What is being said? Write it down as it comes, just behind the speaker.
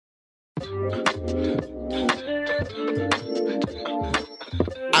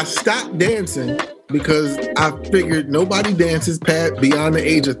I stopped dancing because I figured nobody dances past beyond the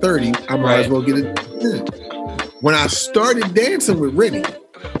age of 30. I might as well get it in. When I started dancing with Rennie,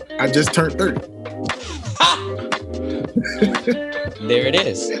 I just turned 30. There it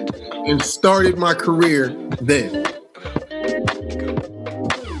is. And started my career then.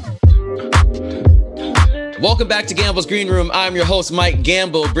 Welcome back to Gamble's Green Room. I'm your host, Mike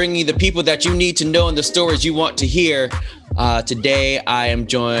Gamble, bringing you the people that you need to know and the stories you want to hear. Today, I am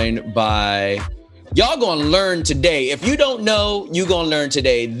joined by... Y'all gonna learn today. If you don't know, you gonna learn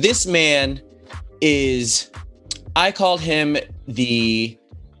today. This man is... I called him the...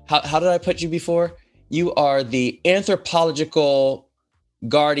 How did I put you before? You are the anthropological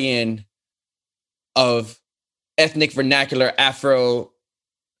guardian of ethnic vernacular Afro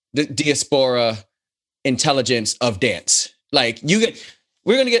diaspora intelligence of dance. We're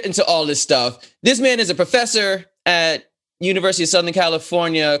going to get into all this stuff. This man is a professor at University of Southern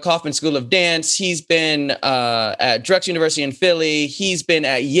California, Kaufman School of Dance. He's been at Drexel University in Philly. He's been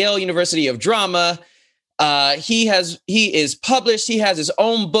at Yale University of Drama. He is published. He has his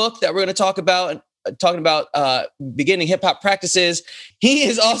own book that we're going to talk about, talking about beginning hip hop practices. He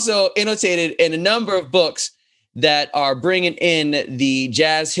is also annotated in a number of books that are bringing in the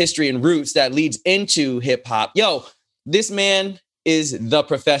jazz history and roots that leads into hip hop. Yo, this man is the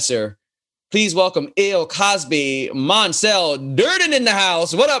professor. Please welcome Il Cosby Moncel Durden in the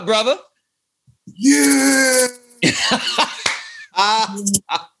house. What up, brother? Yeah.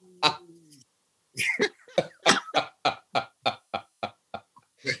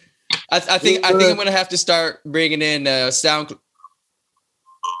 I think I'm gonna have to start bringing in sound.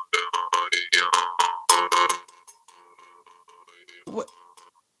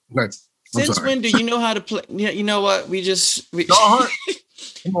 Since when do you know how to play? You know what? John Hart.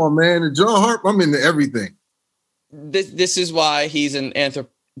 Come on, man. John Hart, I'm into everything. This is why he's an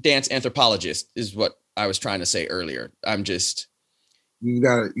dance anthropologist, is what I was trying to say earlier. I'm just... You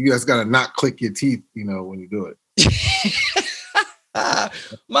guys gotta not click your teeth, when you do it.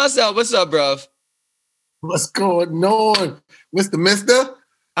 Marcel, what's up, bro? What's going on, Mister?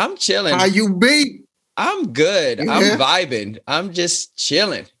 I'm chilling. How you be? I'm good. Yeah. I'm vibing. I'm just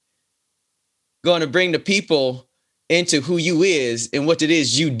chilling. Going to bring the people into who you is and what it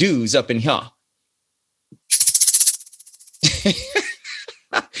is you do's up in here.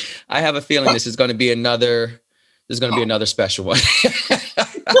 I have a feeling this is going to be another special one.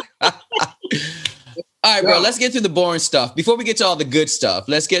 All right, bro, let's get through the boring stuff. Before we get to all the good stuff,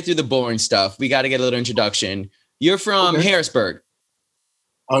 let's get through the boring stuff. We got to get a little introduction. You're from Harrisburg.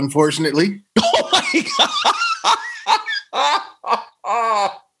 Unfortunately. Oh my God.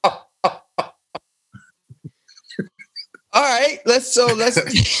 All right, let's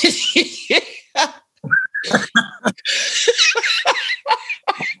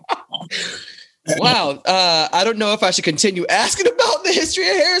Wow. I don't know if I should continue asking about the history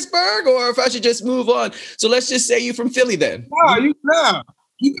of Harrisburg or if I should just move on. So let's just say you're from Philly then.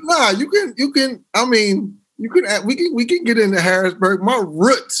 You can. I mean, we can get into Harrisburg. My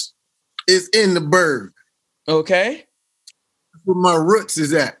roots is in the burg. Okay. That's where my roots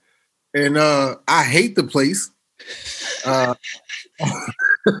is at. And I hate the place. I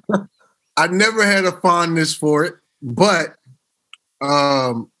never had a fondness for it, but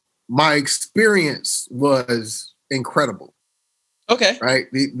my experience was incredible. Okay. Right?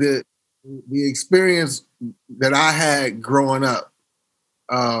 The experience that I had growing up,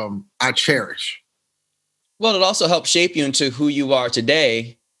 I cherish. Well, it also helped shape you into who you are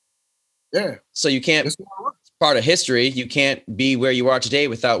today. Yeah. So you can't, it's part of history. You can't be where you are today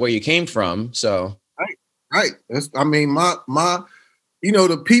without where you came from. So. Right. My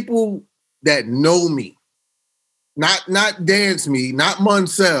the people that know me, not dance me, not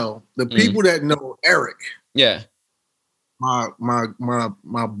Moncel, the people that know Eric. Yeah. My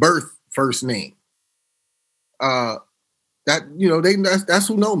birth first name. That's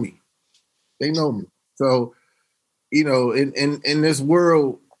who know me. They know me. So, in this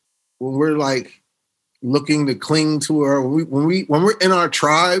world, when we're like looking to cling to when we're in our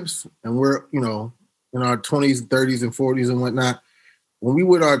tribes and we're, in our 20s, 30s, and 40s and whatnot, when we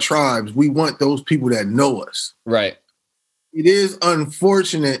with our tribes, we want those people that know us. Right. It is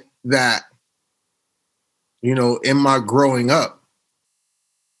unfortunate that, in my growing up,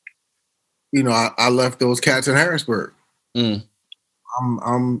 I left those cats in Harrisburg. I've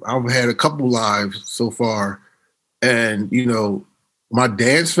had a couple lives so far, and my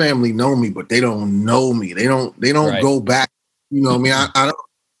dance family know me, but they don't know me. They don't right. Go back. I mean, I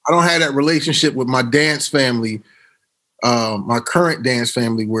don't have that relationship with my dance family my current dance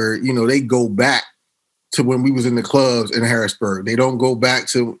family where, you know, they go back to when we was in the clubs in Harrisburg. They don't go back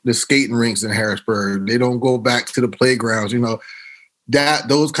to the skating rinks in Harrisburg. They don't go back to the playgrounds. You know, that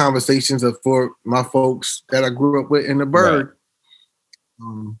those conversations are for my folks that I grew up with in the Burgh.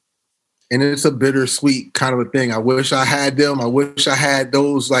 Right. And it's a bittersweet kind of a thing. I wish I had them. I wish I had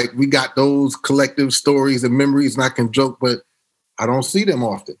those, like we got those collective stories and memories and I can joke, but I don't see them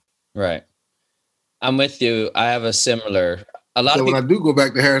often. Right. I'm with you. I have a similar, a lot of people. When I do go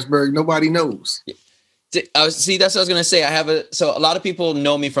back to Harrisburg, nobody knows. See, that's what I was going to say. So a lot of people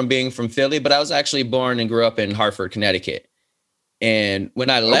know me from being from Philly, but I was actually born and grew up in Hartford, Connecticut. And when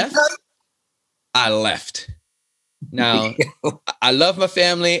I left, I left. Now, I love my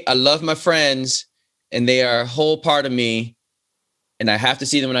family. I love my friends, and they are a whole part of me. And I have to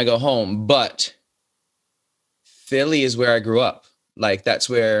see them when I go home. But Philly is where I grew up. Like, that's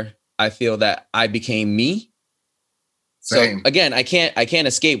where I feel that I became me. Same. So again, I can't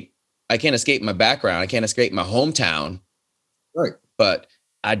escape my background. I can't escape my hometown. Right. But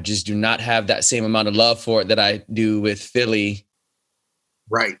I just do not have that same amount of love for it that I do with Philly.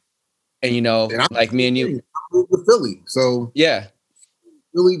 Right. And, you know, like me and you. I moved to Philly. So yeah.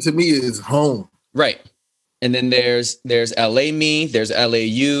 Philly to me is home. Right. And then there's LA me, there's LA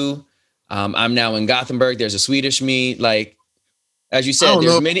you. I'm now in Gothenburg. There's a Swedish me. Like, as you said,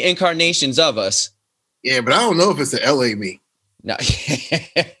 there's many incarnations of us. Yeah, but I don't know if it's the LA me. No.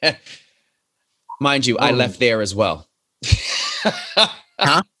 Mind you, I left there as well.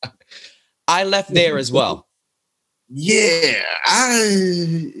 Huh? I left there as well. Yeah,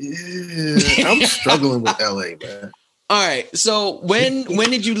 I'm struggling with LA, man. All right. So when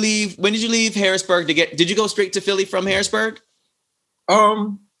did you leave? When did you leave Harrisburg did you go straight to Philly from Harrisburg?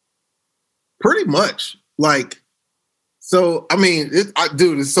 Pretty much. Like, so I mean,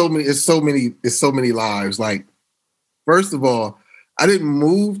 dude, it's so many lives. Like, first of all, I didn't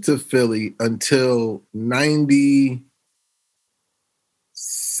move to Philly until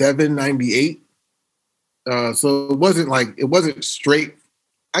 97, 98. So it wasn't straight.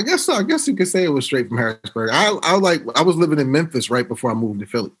 I guess you could say it was straight from Harrisburg. I was living in Memphis right before I moved to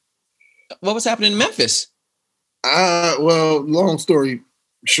Philly. What was happening in Memphis? Well, long story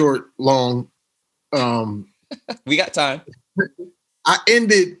short, long. We got time. I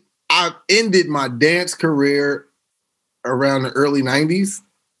ended my dance career around the early 90s.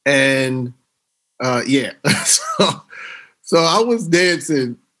 And yeah. So I was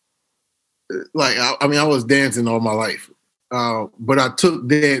dancing. Like, I was dancing all my life. But I took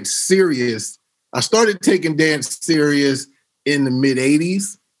dance serious. I started taking dance serious in the mid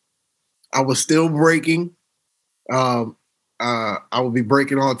 80s. I was still breaking. I would be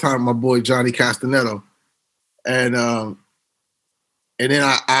breaking all the time with my boy, Johnny Castanetto. And then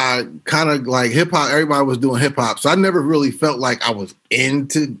I kind of like hip hop. Everybody was doing hip hop. So I never really felt like I was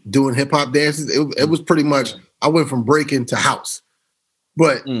into doing hip hop dances. It was pretty much, I went from breaking to house.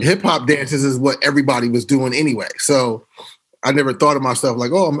 But hip hop dances is what everybody was doing anyway. So I never thought of myself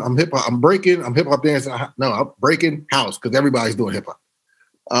like, oh, I'm hip hop. I'm breaking. I'm hip hop dancing. No, I'm breaking house because everybody's doing hip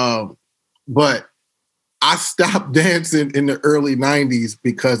hop. But I stopped dancing in the early 90s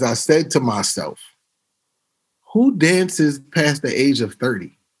because I said to myself, who dances past the age of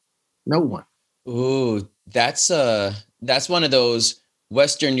 30? No one. Ooh, that's one of those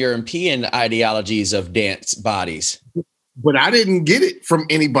Western European ideologies of dance bodies. But I didn't get it from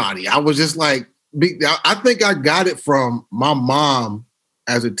anybody. I was just like, I think I got it from my mom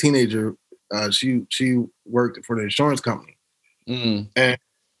as a teenager. She worked for the insurance company. And,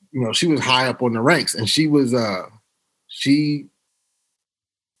 you know, she was high up on the ranks, and she would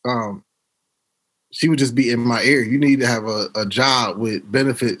just be in my ear. You need to have a job with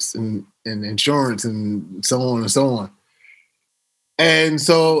benefits and insurance and so on and so on. And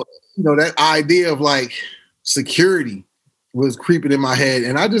so, you know, that idea of like security was creeping in my head.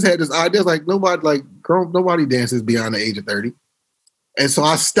 And I just had this idea like nobody dances beyond the age of 30. And so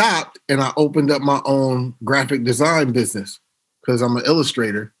I stopped and I opened up my own graphic design business because I'm an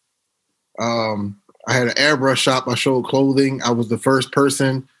illustrator. I had an airbrush shop. I showed clothing. I was the first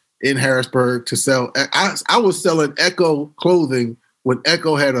person in Harrisburg to sell. I was selling Echo clothing when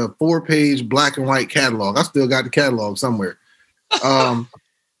Echo had a 4-page black and white catalog. I still got the catalog somewhere. I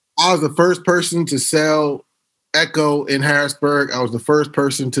was the first person to sell Echo in Harrisburg. I was the first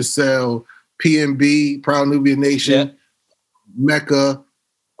person to sell PNB, Proud Nubian Nation, Mecca,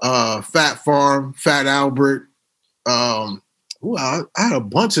 Fat Farm, Fat Albert. I had a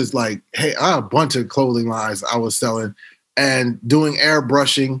bunch of clothing lines I was selling and doing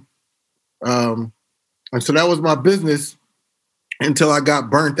airbrushing. And so that was my business until I got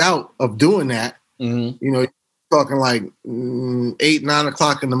burnt out of doing that. You know, talking like 8, 9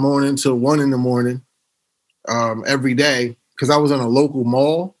 o'clock in the morning till 1 in the morning every day because I was in a local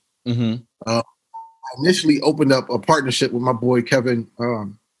mall. Mm-hmm. I initially opened up a partnership with my boy Kevin,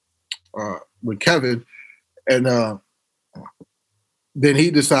 and then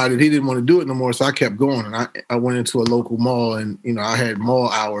he decided he didn't want to do it no more, so I kept going, and I went into a local mall, and I had mall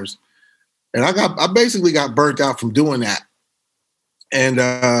hours, and I basically got burnt out from doing that,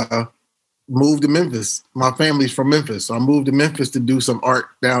 and moved to Memphis. My family's from Memphis, so I moved to Memphis to do some art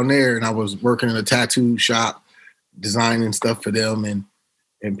down there, and I was working in a tattoo shop, designing stuff for them and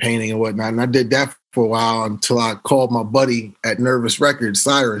painting and whatnot. And I did that for a while until I called my buddy at Nervous Records,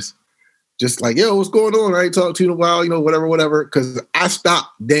 Cyrus, just like, yo, what's going on? I ain't talked to you in a while, whatever. Because I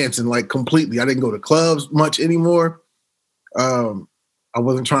stopped dancing like completely. I didn't go to clubs much anymore. I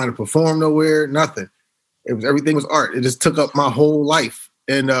wasn't trying to perform nowhere, nothing. Everything was art. It just took up my whole life.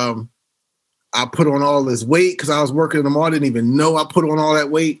 And I put on all this weight because I was working in the mall. I didn't even know I put on all that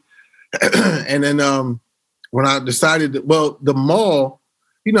weight. And then when I decided the mall,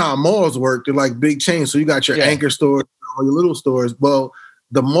 you know how malls work, they're like big chains. So you got your anchor stores, all your little stores. Well,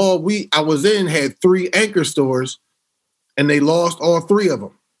 the mall I was in had 3 anchor stores, and they lost all 3 of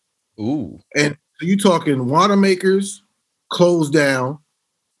them. Ooh. And you talking Wanamaker's closed down.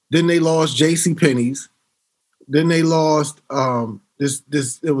 Then they lost JCPenney's. Then they lost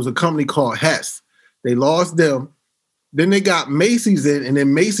it was a company called Hess. They lost them. Then they got Macy's in, and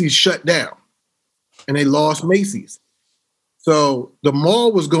then Macy's shut down. And they lost Macy's. So the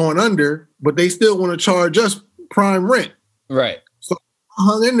mall was going under, but they still want to charge us prime rent. Right. So I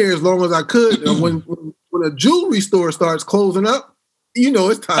hung in there as long as I could. And when a jewelry store starts closing up,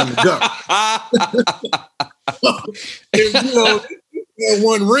 it's time to go. They had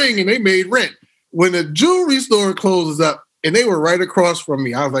 1 ring and they made rent. When the jewelry store closes up, and they were right across from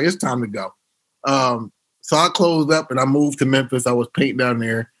me, I was like, it's time to go. So I closed up and I moved to Memphis. I was painting down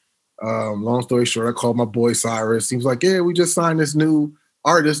there. Long story short, I called my boy Cyrus. He was like, yeah, we just signed this new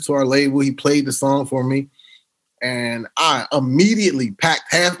artist to our label. He played the song for me. And I immediately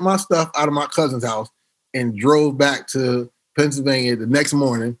packed half my stuff out of my cousin's house and drove back to Pennsylvania the next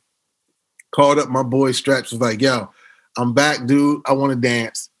morning. Called up my boy Stretch, was like, yo, I'm back, dude. I want to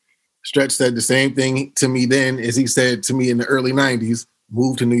dance. Stretch said the same thing to me then as he said to me in the early 90s,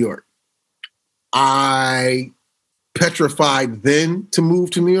 move to New York. I, petrified then to move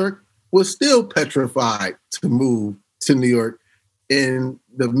to New York, was still petrified to move to New York in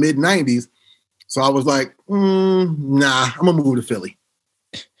the mid 90s. So I was like, nah, I'm gonna move to Philly.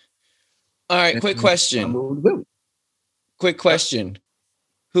 All right, quick question. Quick question.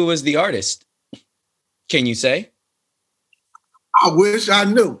 Who was the artist? Can you say? I wish I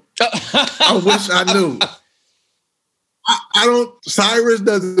knew. I wish I knew. I don't, Cyrus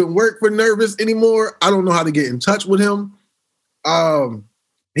doesn't work for Nervous anymore. I don't know how to get in touch with him.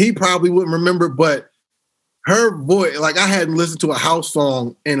 He probably wouldn't remember, but her voice, like I hadn't listened to a house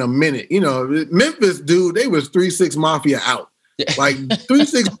song in a minute. Memphis, dude, they was 3 6 Mafia out. Like 3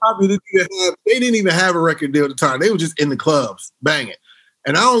 6 Mafia, they didn't even have a record deal at the time. They were just in the clubs banging.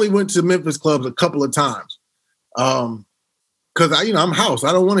 And I only went to Memphis clubs a couple of times. Because I'm house.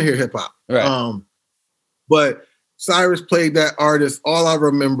 I don't want to hear hip hop. Right. But Cyrus played that artist. All I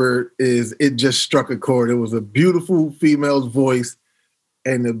remember is it just struck a chord. It was a beautiful female's voice,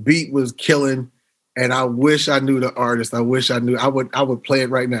 and the beat was killing. And I wish I knew the artist. I wish I knew. I would play it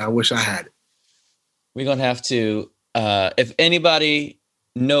right now. I wish I had it. We're gonna have to. If anybody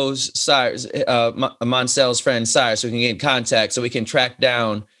knows Cyrus, Moncel's friend Cyrus, we can get in contact so we can track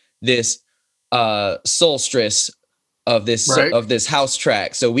down this Soulstress of this house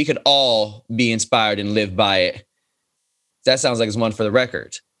track, so we could all be inspired and live by it. That sounds like it's one for the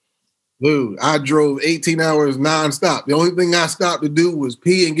record. Dude, I drove 18 hours nonstop. The only thing I stopped to do was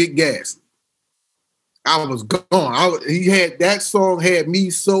pee and get gas. I was gone. That song had me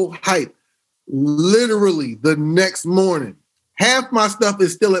so hyped. Literally the next morning, half my stuff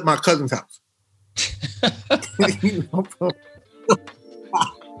is still at my cousin's house. I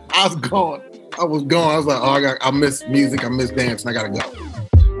was gone. I was like, oh, I miss music. I miss dance, and I gotta go.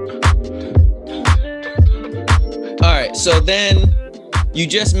 All right. So then you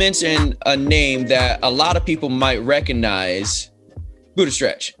just mentioned a name that a lot of people might recognize, Buddha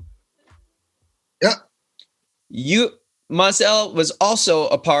Stretch. Yep. Moncel was also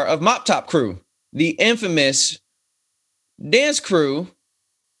a part of Mop Top Crew, the infamous dance crew,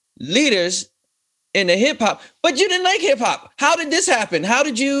 leaders in the hip hop, but you didn't like hip hop. How did this happen? How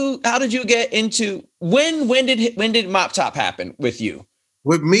did you get into when did Mop Top happen with you?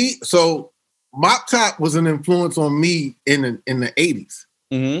 With me, so Mop Top was an influence on me in the 80s.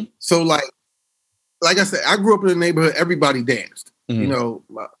 Mm-hmm. So like like I said, I grew up in a neighborhood. Everybody danced. Mm-hmm. You know,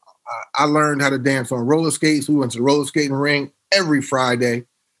 I learned how to dance on roller skates. We went to the roller skating ring every Friday,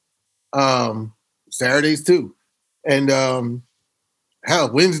 Saturdays too, and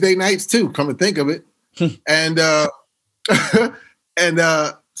hell, Wednesday nights too. Come to think of it, and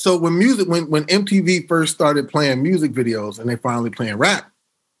so when MTV first started playing music videos, and they finally playing rap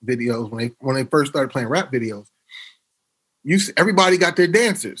videos, when they first started playing rap videos, everybody got their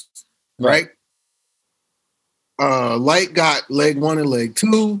dancers, right? Light got leg 1 and leg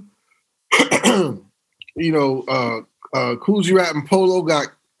 2. You know, Cool G Rap and Polo got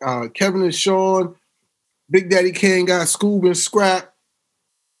Kevin and Sean. Big Daddy Kane got Scoob and Scrap.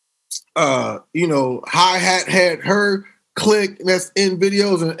 You know, Hi-Hat had her clique that's in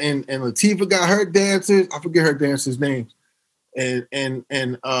videos, and Latifah got her dancers. I forget her dancers' names. And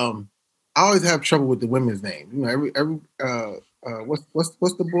I always have trouble with the women's name. You know, what's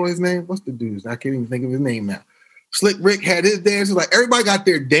the boy's name? What's the dude's? I can't even think of his name now. Slick Rick had his dancers. Like, everybody got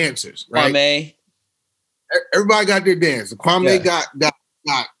their dancers, right? Kwame. Everybody got their dancers. Kwame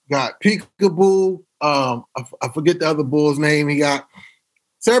got Peekaboo. I forget the other bull's name he got.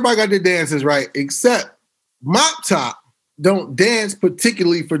 So everybody got their dancers, right? Except Mop Top don't dance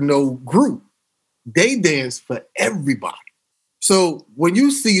particularly for no group. They dance for everybody. So when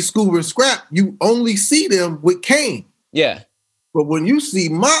you see Scoob and Scrap, you only see them with Kane. Yeah. But when you see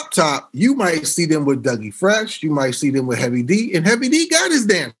Mop Top, you might see them with Dougie Fresh. You might see them with Heavy D. And Heavy D got his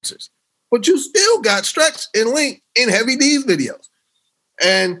dancers. But you still got Stretch and Link in Heavy D's videos.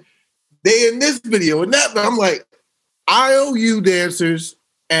 And they in this video. And that, I'm like, IOU dancers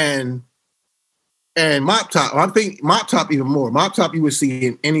and Mop Top. I think Mop Top even more. Mop Top you would see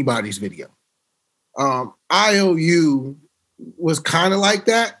in anybody's video. IOU was kind of like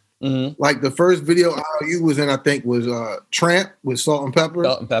that. Mm-hmm. Like the first video IOU was in, I think, was Tramp with Salt and Pepper.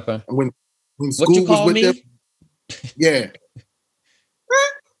 Salt and Pepper. And when Scoob was with them. Yeah.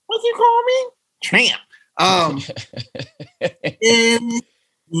 What you call me? Tramp.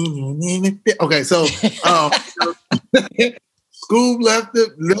 Okay, so Scoob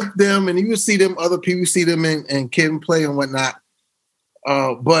left them, and you would see them, other people see them in Kid and Play and whatnot.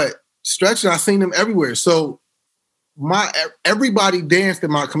 But Stretch, I seen them everywhere. So everybody danced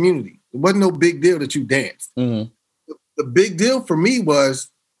in my community. It wasn't no big deal that you danced. Mm-hmm. The big deal for me was,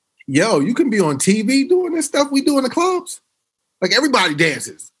 yo, you can be on TV doing this stuff we do in the clubs. Like, everybody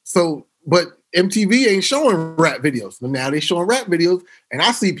dances. So, but MTV ain't showing rap videos. So now they showing rap videos, and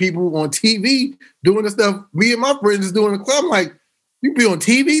I see people on TV doing the stuff me and my friends is doing in the club. I'm like, you be on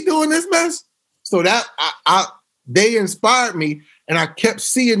TV doing this mess? So that they inspired me, and I kept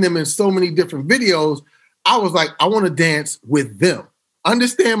seeing them in so many different videos. I was like, I want to dance with them.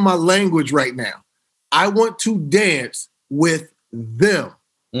 Understand my language right now. I want to dance with them.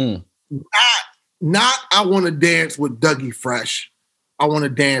 Mm. Not I want to dance with Dougie Fresh. I want to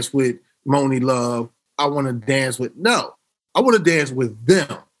dance with Moni Love. I want to dance with, no. I want to dance with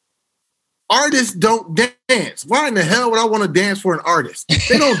them. Artists don't dance. Why in the hell would I want to dance for an artist?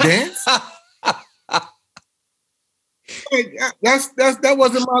 They don't dance. Like, that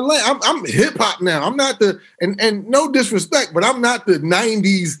wasn't my lane. I'm hip hop now. I'm not and no disrespect, but I'm not the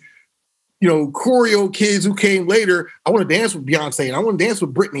 90s, you know, choreo kids who came later. I want to dance with Beyonce, and I want to dance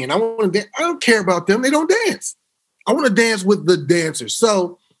with Britney, and I want to dance. I don't care about them. They don't dance. I want to dance with the dancers.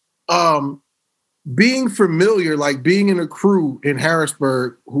 So being familiar, like being in a crew in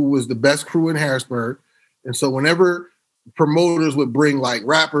Harrisburg, who was the best crew in Harrisburg. And so whenever promoters would bring like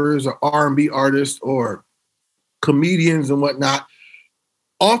rappers or R&B artists or comedians and whatnot,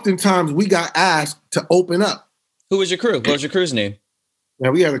 oftentimes we got asked to open up. Who was your crew? What was your crew's name?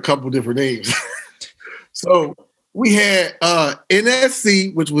 Now, we had a couple different names. So we had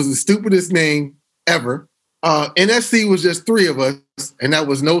NSC, which was the stupidest name ever. NSC was just 3 of us, and that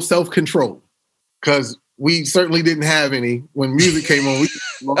was no self-control, because we certainly didn't have any when music came on.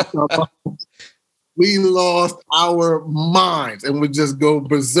 We lost our minds and would just go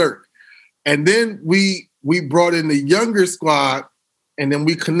berserk. And then we brought in the younger squad, and then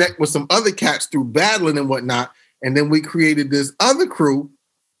we connect with some other cats through battling and whatnot. And then we created this other crew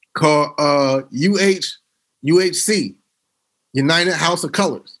called UHC, United House of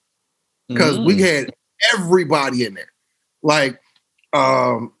Colors, because we had everybody in there. Like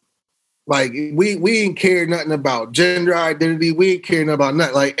we didn't care nothing about gender identity. We didn't care nothing about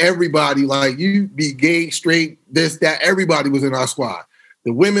nothing. Like, everybody, like, you be gay, straight, this, that, everybody was in our squad.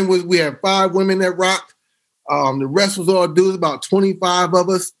 The women we had 5 women that rocked. The rest was all dudes, about 25 of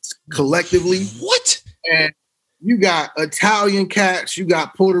us collectively. What? And you got Italian cats, you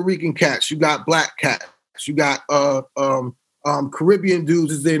got Puerto Rican cats, you got black cats, you got Caribbean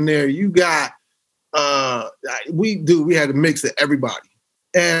dudes is in there. You got we had a mix of everybody.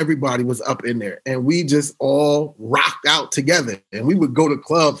 Everybody was up in there, and we just all rocked out together. And we would go to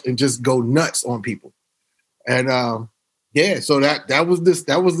clubs and just go nuts on people. And so that was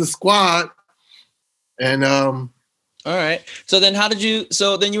the squad. And all right. So then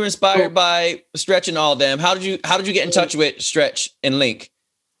you were inspired by Stretch and all them. How did you get in touch with Stretch and Link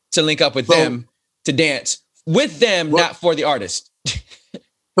to link up with them to dance with them, not for the artist?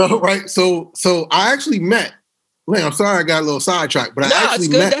 So I actually met. Man, I'm sorry I got a little sidetracked, but I actually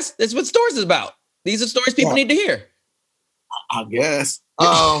met. That's what stories is about. These are stories people need to hear. I guess.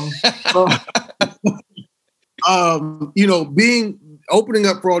 Opening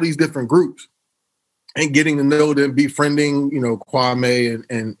up for all these different groups and getting to know them, befriending, Kwame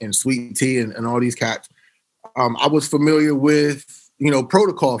and Sweet Tea and all these cats. I was familiar with,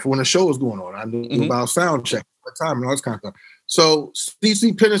 protocol for when the show was going on. I knew about sound check at the time and all this kind of stuff. So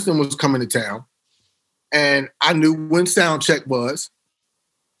CeCe Peniston was coming to town, and I knew when sound check was.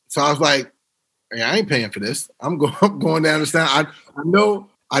 So I was like, hey, I ain't paying for this. I'm going down to sound. I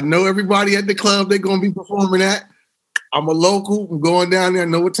know everybody at the club they're gonna be performing at. I'm a local. I'm going down there. I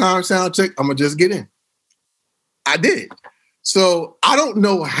know what time sound check. I'm gonna just get in. I did. So I don't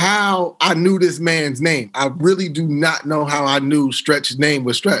know how I knew this man's name. I really do not know how I knew Stretch's name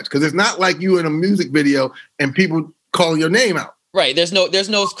was Stretch, because it's not like you in a music video and people calling your name out. Right. There's no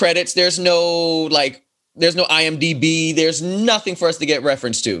credits. There's no IMDb. There's nothing for us to get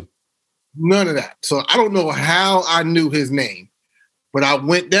reference to. None of that. So I don't know how I knew his name, but I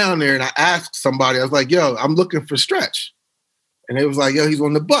went down there and I asked somebody. I was like, yo, I'm looking for Stretch. And they was like, yo, he's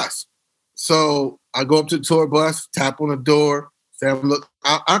on the bus. So I go up to the tour bus, tap on the door, say, look,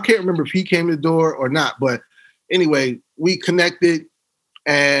 I can't remember if he came to the door or not, but anyway, we connected,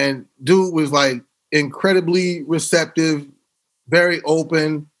 and dude was like incredibly receptive, very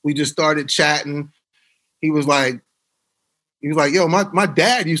open. We just started chatting. He was like, yo, my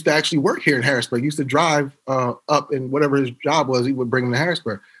dad used to actually work here in Harrisburg. He used to drive up, and whatever his job was, he would bring him to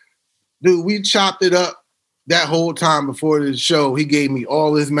Harrisburg. Dude, we chopped it up that whole time before the show. He gave me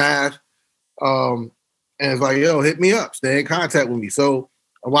all his math. And it's like, yo, hit me up, stay in contact with me. So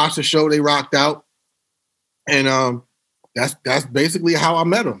I watched the show, they rocked out. And that's basically how I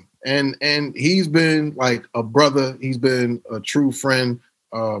met him. And he's been like a brother. He's been a true friend,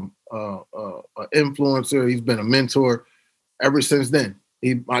 an influencer. He's been a mentor ever since then.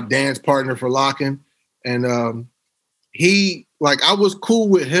 He's my dance partner for locking. And I was cool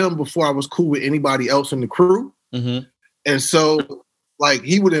with him before I was cool with anybody else in the crew. Mm-hmm. And so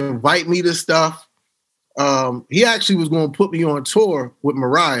he would invite me to stuff. He actually was going to put me on tour with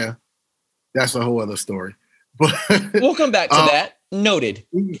Mariah. That's a whole other story. But we'll come back to that. Noted.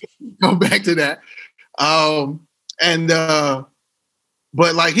 Come back to that.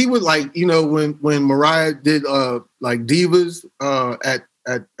 But he would when Mariah did Divas at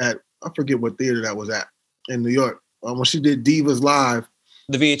I forget what theater that was at in New York. When she did Divas Live.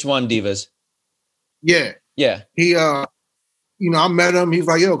 The VH1 Divas. Yeah. Yeah. He I met him. He's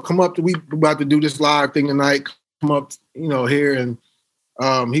like, yo, come up we about to do this live thing tonight. Come up, here. And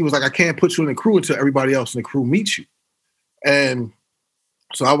he was like, I can't put you in the crew until everybody else in the crew meets you. And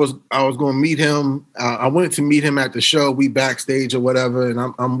so I was going to meet him. I went to meet him at the show. We backstage or whatever.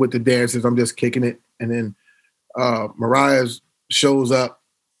 And I'm with the dancers. I'm just kicking it. And then Mariah shows up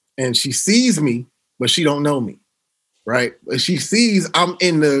and she sees me, but she don't know me. Right. She sees I'm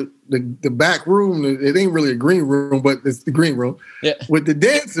in the back room. It ain't really a green room, but it's the green room with the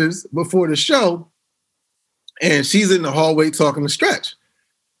dancers before the show. And she's in the hallway talking to Stretch.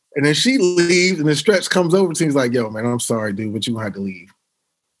 And then she leaves, and then Stretch comes over to me. He's like, yo, man, I'm sorry, dude, but you gonna have to leave.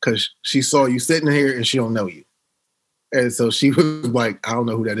 Because she saw you sitting here and she don't know you. And so she was like, I don't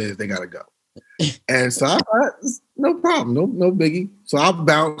know who that is. They gotta go. And so I thought, no problem, no biggie. So I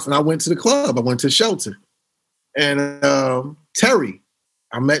bounced and I went to the club. I went to Shelter. And Terry,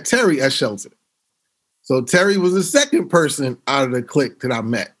 I met Terry at Shelter. So Terry was the second person out of the clique that I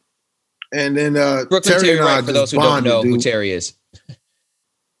met. And then Terry and I, for those who don't know who Terry is.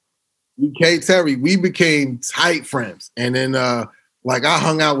 UK Terry, we became tight friends. And then I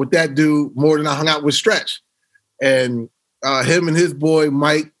hung out with that dude more than I hung out with Stretch. And him and his boy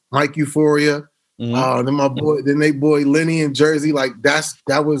Mike Euphoria. Mm-hmm. Then they boy Lenny in Jersey.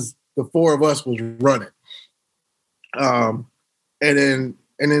 That was the four of us was running. And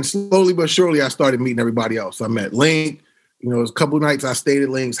then slowly but surely I started meeting everybody else. I met Link. It was a couple of nights I stayed at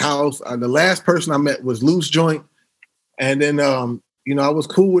Link's house. The last person I met was Loose Joint. And then I was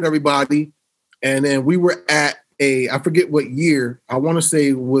cool with everybody. And then we were at I forget what year, I want to say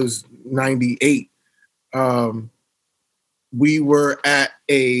it was 98. We were at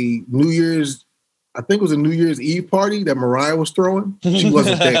a New Year's I think it was a New Year's Eve party that Mariah was throwing. She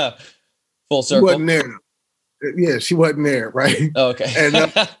wasn't there. Full circle. She wasn't there. Yeah, she wasn't there, right? Oh, okay. And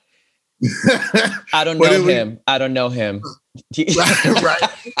I don't know him. I don't know him. Right.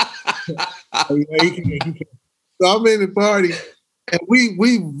 So I'm in the party, and we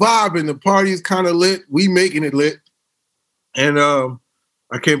vibing. The party is kind of lit. We making it lit, and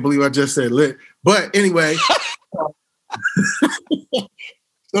I can't believe I just said lit. But anyway,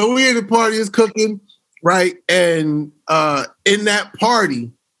 so we in the party is cooking, right? And in that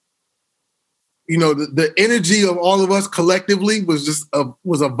party, you know, the energy of all of us collectively was just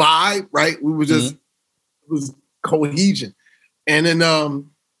was a vibe, right? We were just it was cohesion. And then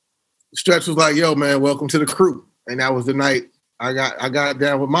Stretch was like, "Yo, man, welcome to the crew." And that was the night I got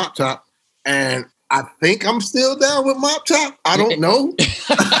down with Mop Top, and I think I'm still down with Mop Top. I don't know.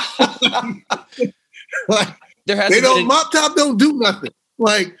 Like, Mop Top don't do nothing.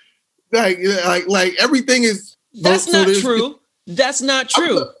 Like everything is. That's not true. That's not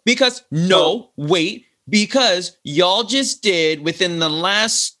true. Because because y'all just did within the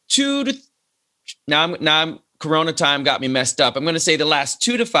last now I'm Corona time got me messed up. I'm going to say the last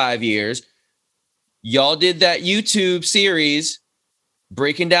 2 to 5 years, y'all did that YouTube series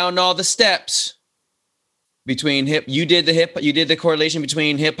breaking down all the steps between you did the correlation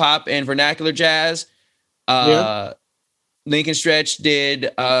between hip hop and vernacular jazz. Lincoln Stretch did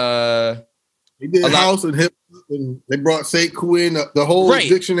he did house and hip hop, and they brought Sekou in the whole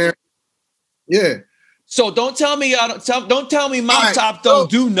dictionary. Yeah. So don't tell me Mop Top don't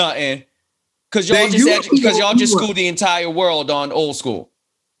do nothing. Because y'all just schooled the entire world on old school.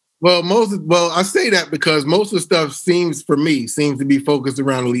 Well, I say that because most of the stuff seems to be focused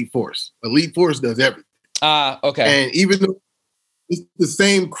around Elite Force. Elite Force does everything. Okay. And even though it's the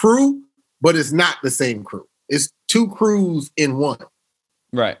same crew, but it's not the same crew. It's 2 crews in one.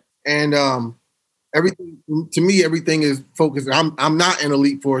 Right. And everything is focused. I'm not in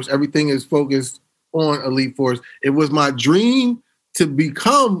Elite Force. Everything is focused on Elite Force. It was my dream to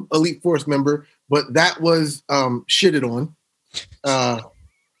become Elite Force member, but that was shitted on.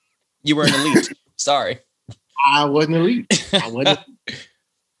 You weren't elite. Sorry. I wasn't elite.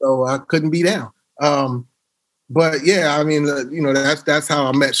 So I couldn't be down. But yeah, I mean, that's how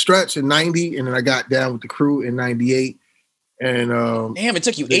I met Stretch in 90, and then I got down with the crew in 98. And damn, it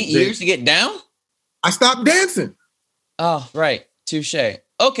took you 8 years to get down? I stopped dancing. Oh, right. Touche.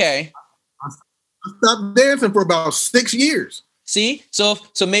 Okay. I stopped dancing for about 6 years. See, so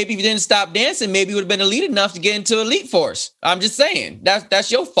maybe if you didn't stop dancing, maybe you would have been elite enough to get into Elite Force. I'm just saying that's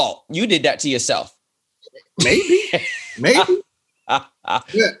your fault. You did that to yourself. Maybe. Yeah,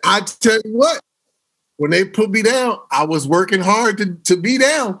 I tell you what, when they put me down, I was working hard to be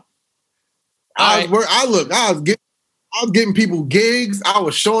down. I was getting people gigs. I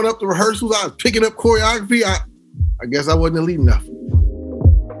was showing up to rehearsals. I was picking up choreography. I guess I wasn't elite enough.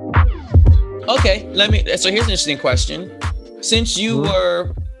 Okay, so here's an interesting question. Since you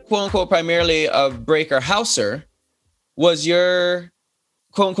were, quote unquote, primarily a breaker houser, was your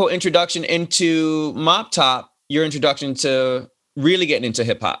quote unquote introduction into Mop Top your introduction to really getting into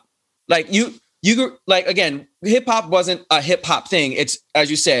hip hop? Like again, hip hop wasn't a hip hop thing. It's, as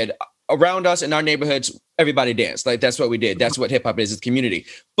you said, around us in our neighborhoods, everybody danced. Like that's what we did. That's what hip hop is, it's community.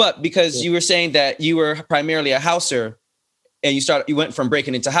 But because you were saying that you were primarily a houser and you went from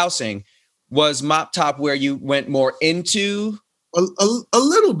breaking into housing, was Mop Top where you went more into? A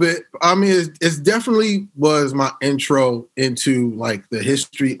little bit. I mean, it definitely was my intro into like the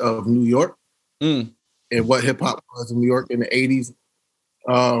history of New York and what hip hop was in New York in the 80s.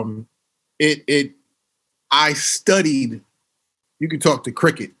 I studied, you could talk to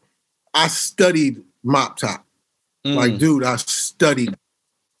Cricket. I studied Mop Top. Like, dude, I studied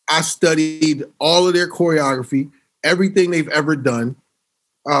all of their choreography, everything they've ever done.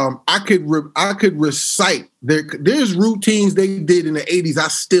 I could recite there's routines they did in the 80s I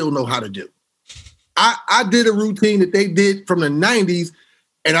still know how to do. I did a routine that they did from the 90s,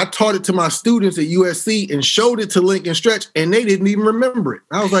 and I taught it to my students at USC and showed it to Lincoln Stretch, and they didn't even remember it.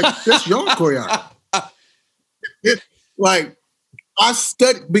 I was like, that's your choreography. Like, I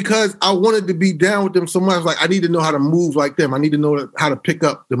studied because I wanted to be down with them so much. Like, I need to know how to move like them. I need to know how to pick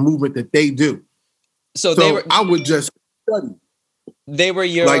up the movement that they do. So I would just study. They were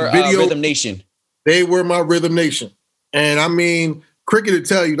your Rhythm Nation. They were my Rhythm Nation. And I mean, Cricket will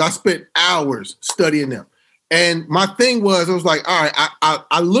tell you, I spent hours studying them. And my thing was, I was like, all right,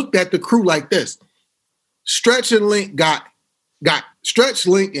 I looked at the crew like this. Stretch and Link got Stretch,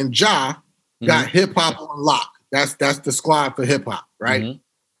 Link, and Ja got hip hop on lock. That's the squad for hip hop, right? Mm-hmm.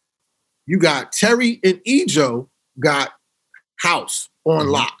 You got Terry and Ejo got house on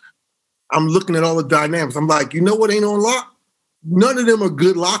lock. I'm looking at all the dynamics. I'm like, you know what ain't on lock? None of them are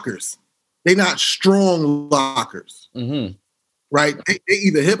good lockers. They're not strong lockers. Mm-hmm. Right? They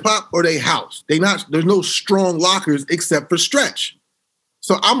either hip hop or they house. There's no strong lockers except for Stretch.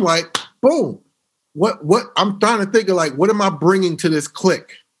 So I'm like, boom. What I'm trying to think of, like, what am I bringing to this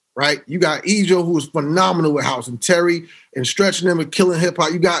clique? Right? You got Ejo, who is phenomenal with house, and Terry and Stretch and them are killing hip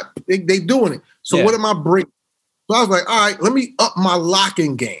hop. You got they doing it. So what am I bringing? So I was like, all right, let me up my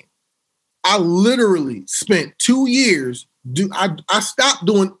locking game. I literally spent 2 years. I stopped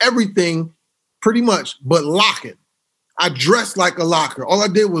doing everything pretty much but locking. I dressed like a locker. All I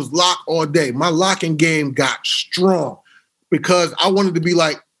did was lock all day. My locking game got strong because I wanted to be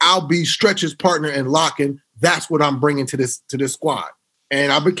like, I'll be Stretch's partner in locking. That's what I'm bringing to this squad.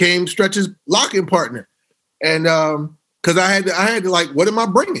 And I became Stretch's locking partner. And because I had to like, what am I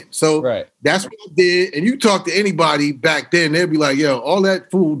bringing? So that's what I did. And you talk to anybody back then, they'd be like, yo, all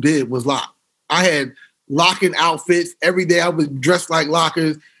that fool did was lock. I had locking outfits every day. I was dressed like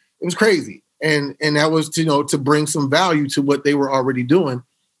lockers. It was crazy. And that was to bring some value to what they were already doing.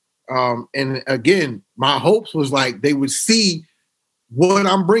 And again, my hopes was like they would see what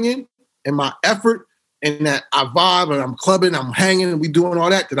I'm bringing and my effort, and that I vibe and I'm clubbing, I'm hanging, and we doing all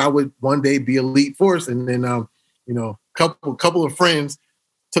that I would one day be elite force. And then couple of friends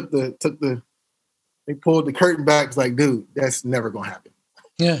they pulled the curtain back. It's like, dude, that's never gonna happen.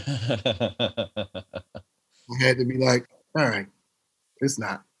 Yeah. I had to be like, all right, it's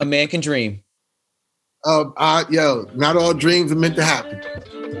not. A man can dream. Not all dreams are meant to happen.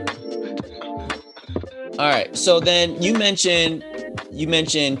 All right. So then you mentioned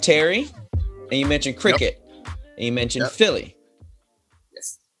Terry, and you mentioned Cricket, and you mentioned Philly.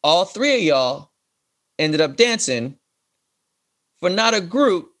 Yes. All three of y'all ended up dancing for not a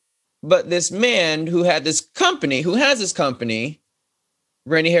group, but this man who has this company,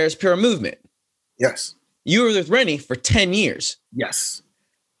 Rennie Harris Pure Movement. Yes. You were with Rennie for 10 years. Yes.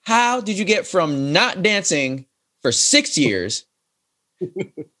 How did you get from not dancing for 6 years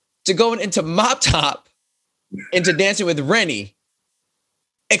to going into Mop Top into dancing with Rennie?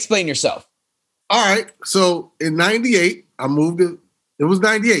 Explain yourself. All right. So in 98, I moved to, it was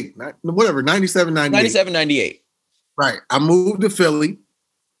 98, 97, 98. 97, 98. Right. I moved to Philly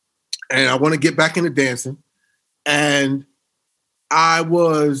and I want to get back into dancing. And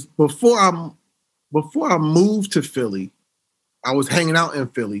before I moved to Philly, I was hanging out in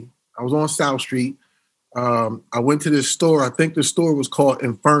Philly. I was on South Street. I went to this store. I think the store was called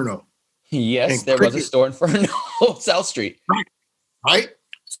Inferno. Yes, and there was a store Inferno, South Street. Right.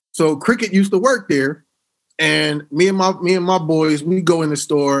 So Cricket used to work there, and me and my boys, we go in the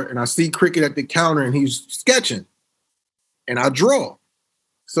store, and I see Cricket at the counter, and he's sketching, and I draw.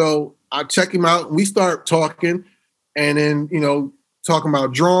 So I check him out, and we start talking, and then talking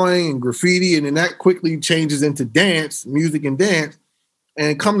about drawing and graffiti, and then that quickly changes into dance, music and dance.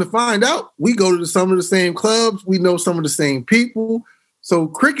 And come to find out, we go to some of the same clubs. We know some of the same people. So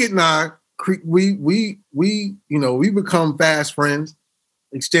Cricket and I, we become fast friends,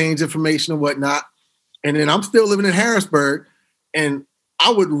 exchange information and whatnot. And then I'm still living in Harrisburg, and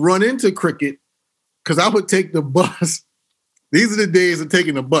I would run into Cricket because I would take the bus. These are the days of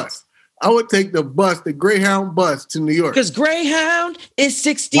taking the bus. I would take the Greyhound bus to New York. Because Greyhound is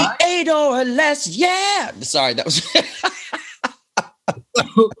 68 or less. Yeah. Sorry, that was...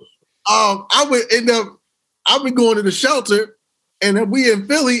 I would end up, I'd be going to the shelter, and then we in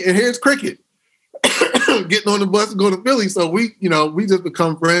Philly, and here's Cricket getting on the bus and going to Philly. So we just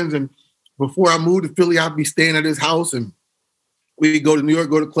become friends. And before I moved to Philly, I'd be staying at his house, and we'd go to New York,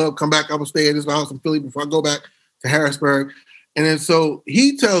 go to the club, come back. I would stay at his house in Philly before I go back to Harrisburg. And then so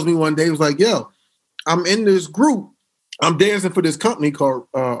he tells me one day, he was like, yo, I'm in this group. I'm dancing for this company called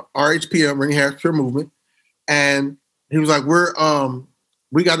RHPM, Rennie Harris Pure Movement. And he was like,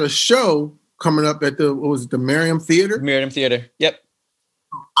 we got a show coming up at the Merriam Theater? Merriam Theater, yep.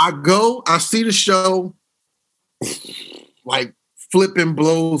 I see the show, like flipping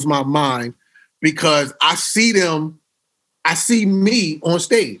blows my mind because I see me on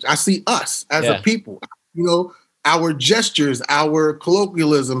stage. I see us as a people, our gestures, our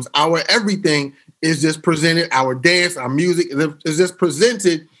colloquialisms, our everything is just presented, our dance, our music is just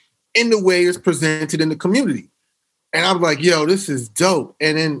presented in the way it's presented in the community. And I'm like, yo, this is dope.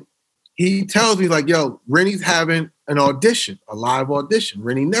 And then he tells me like, yo, Rennie's having an audition, a live audition.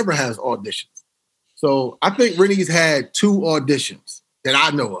 Rennie never has auditions. So I think Rennie's had 2 auditions that I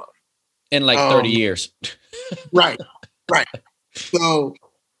know of. In like 30 years. Right. So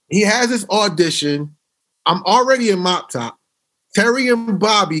he has this audition. I'm already in Mop Top. Terry and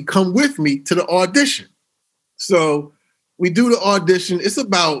Bobby come with me to the audition. So we do the audition. It's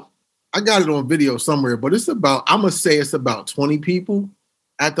about I got it on video somewhere, but I'm gonna say it's about 20 people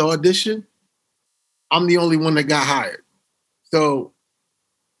at the audition. I'm the only one that got hired. So,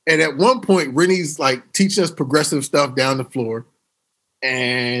 and at one point, Rennie's like teaching us progressive stuff down the floor,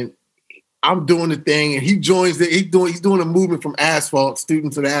 and I'm doing the thing, and he joins it. He's doing a movement from Asphalt,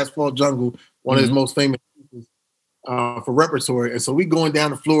 Students of the Asphalt Jungle, one of his most famous pieces for repertory. And so we going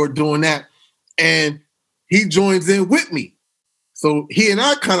down the floor doing that, and he joins in with me. So he and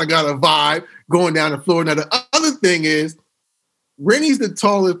I kind of got a vibe going down the floor. Now, the other thing is, Rennie's the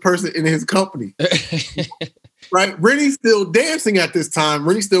tallest person in his company. Right? Rennie's still dancing at this time.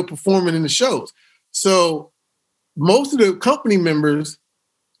 Rennie's still performing in the shows. So most of the company members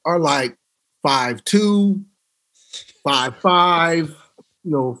are like 5'2", 5'5",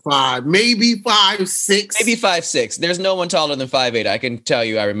 5, maybe 5'6". Maybe 5'6". There's no one taller than 5'8". I can tell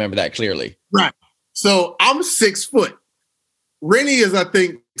you I remember that clearly. Right. So I'm 6 foot. Rennie is, I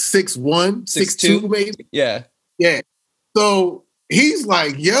think, 6'1", 6'2", maybe. Yeah. Yeah. So he's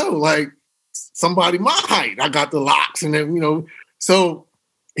like, yo, like somebody my height. I got the locks and then, so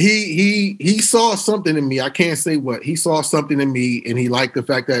he saw something in me. I can't say what. He saw something in me and he liked the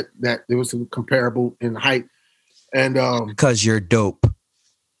fact that there was some comparable in height. And because you're dope.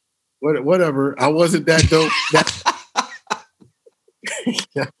 Whatever. I wasn't that dope.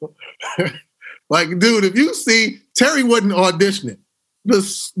 Like, dude, if you see, Terry wasn't auditioning. The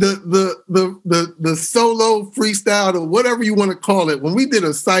solo freestyle or whatever you want to call it, when we did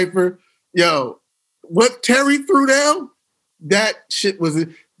a cypher, what Terry threw down, that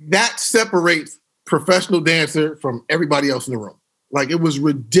separates professional dancer from everybody else in the room. Like, it was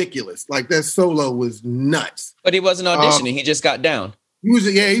ridiculous. Like, that solo was nuts. But he wasn't auditioning. He just got down.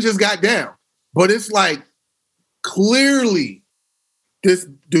 He just got down. But it's like, clearly, this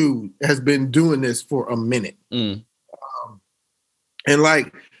dude has been doing this for a minute. And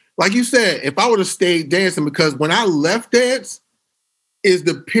like you said, if I would have stayed dancing, because when I left dance is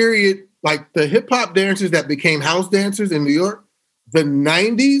the period, like the hip hop dancers that became house dancers in New York, the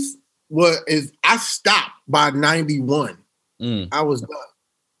 90s I stopped by 91. I was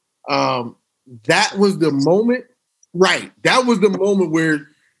done. That was the moment, right? That was the moment where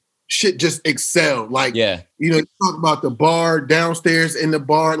shit just excelled. Like, you talk about the bar downstairs in the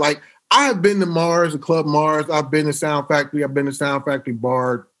bar. Like, I have been to Mars, the Club Mars. I've been to Sound Factory. I've been to Sound Factory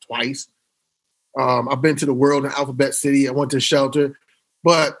Bar twice. I've been to the World in Alphabet City. I went to Shelter.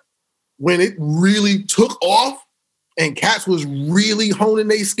 But when it really took off and cats was really honing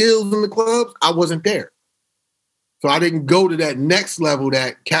their skills in the clubs, I wasn't there. So I didn't go to that next level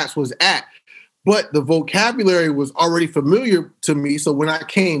that cats was at. But the vocabulary was already familiar to me. So when I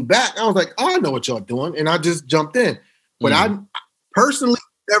came back, I was like, oh, I know what y'all doing. And I just jumped in. But I personally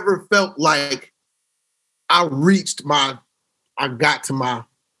never felt like I got to my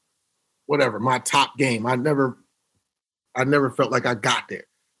top game. I never felt like I got there.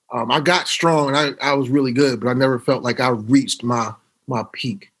 I got strong and I was really good, but I never felt like I reached my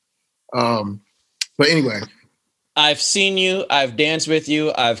peak. But anyway. I've seen you, I've danced with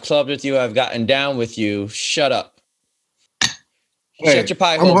you, I've clubbed with you, I've gotten down with you. Shut up. Shut your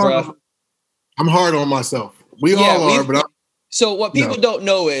pie hole, bro. I'm hard on myself. We all are, but so what people don't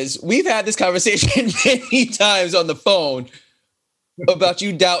know is we've had this conversation many times on the phone about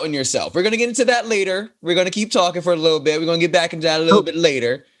you doubting yourself. We're going to get into that later. We're going to keep talking for a little bit. We're going to get back into that a little bit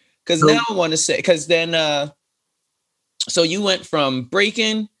later. Because now I want to say, because then, so you went from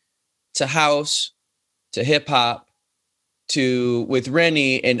breaking to house to hip hop to, with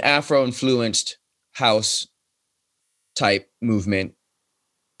Rennie, an Afro influenced house type movement.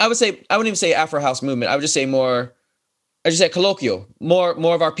 I wouldn't even say Afro house movement. I would just say colloquial,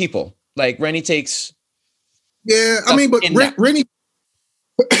 more of our people. Like Rennie takes. Yeah, I mean, but Rennie,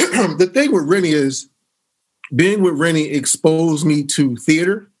 the thing with Rennie is being with Rennie exposed me to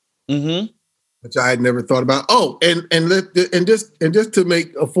theater, which I had never thought about. Oh, and just to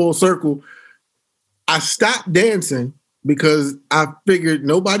make a full circle, I stopped dancing because I figured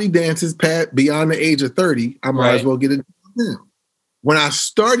nobody dances beyond the age of 30. I might as well get it down. When I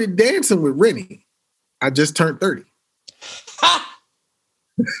started dancing with Rennie, I just turned 30.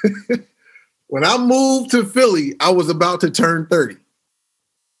 When I moved to Philly, I was about to turn 30.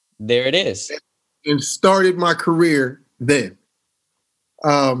 There it is. And started my career then.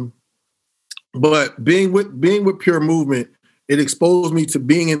 But being with Pure Movement, it exposed me to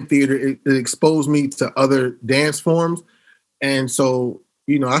being in theater. It exposed me to other dance forms. And so,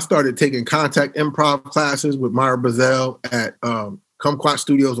 I started taking contact improv classes with Myra Bazell at Kumquat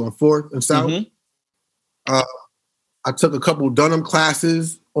Studios on 4th and South. I took a couple Dunham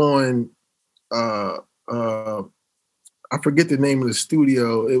classes on I forget the name of the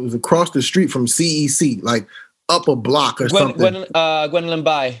studio. It was across the street from CEC, like up a block or something. Gwendolyn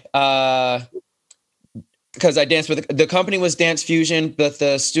By. Because I danced with the company was Dance Fusion, but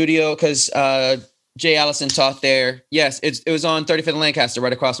the studio, because Jay Allison taught there. Yes, it was on 35th and Lancaster,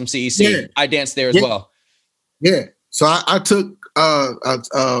 right across from CEC. Yeah. I danced there as well. Yeah. So I took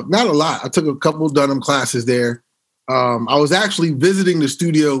not a lot. I took a couple of Dunham classes there. I was actually visiting the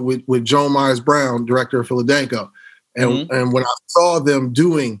studio with Joan Myers Brown, director of Philadanco. And when I saw them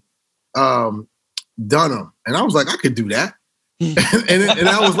doing Dunham, and I was like, I could do that. and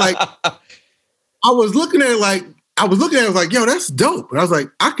I was like, I was looking at it like, yo, that's dope. And I was like,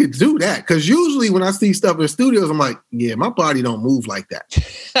 I could do that. Because usually when I see stuff in studios, I'm like, yeah, my body don't move like that.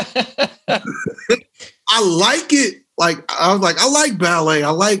 I like it. Like, I was like, I like ballet. I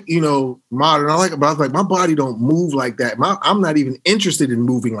like, modern. I like it. But I was like, my body don't move like that. I'm not even interested in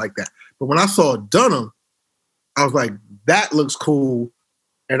moving like that. But when I saw Dunham, I was like, that looks cool.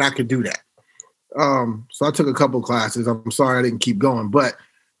 And I could do that. So I took a couple classes. I'm sorry I didn't keep going. But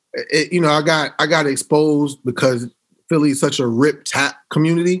I got exposed because Philly is such a rip tap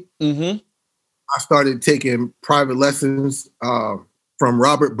community. Mm-hmm. I started taking private lessons from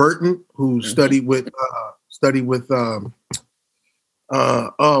Robert Burton, who studied with what was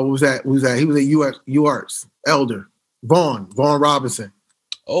that? He was at UArts, Elder Vaughn Robinson.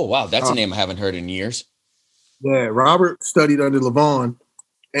 Oh wow, that's a name I haven't heard in years. Yeah, Robert studied under LaVaughn,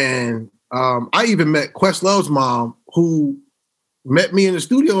 and I even met Questlove's mom, who met me in the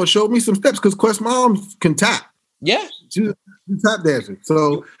studio and showed me some steps because Quest mom can tap. Yeah. She was a tap dancer.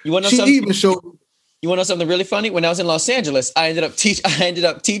 So you want to know even showed me. You want to know something really funny? When I was in Los Angeles, I ended up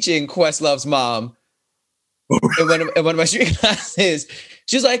teaching Questlove's mom in one of my street classes.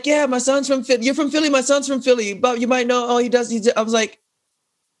 She's like, yeah, my son's from Philly. You're from Philly. My son's from Philly. But you might know, he does. I was like,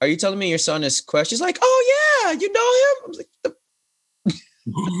 are you telling me your son is Quest? She's like, oh yeah, you know him? I was like,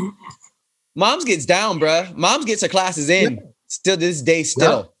 Moms gets down, bruh. Moms gets her classes in. Yeah. Still to this day,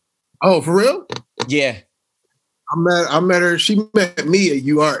 still. Yeah. Oh, for real? Yeah. I met her. She met me at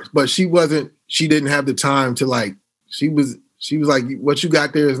UArts, but she didn't have the time to she was like, what you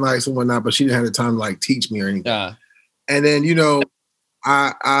got there is nice and whatnot, but she didn't have the time to teach me or anything. And then,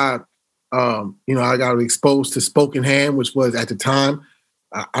 I got exposed to Spoken Hand, which was at the time,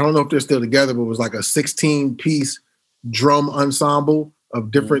 I don't know if they're still together, but it was like a 16-piece drum ensemble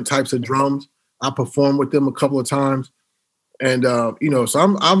of different types of drums. I performed with them a couple of times. And, so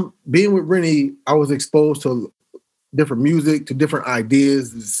I'm being with Rennie, I was exposed to different music, to different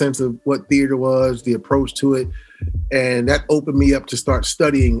ideas, the sense of what theater was, the approach to it. And that opened me up to start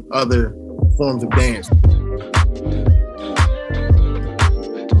studying other forms of dance.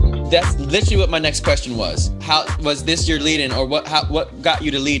 That's literally what my next question was. How was this your lead in, or what got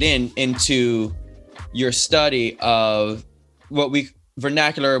you to lead into your study of what we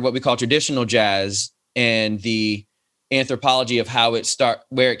call traditional jazz and the anthropology of how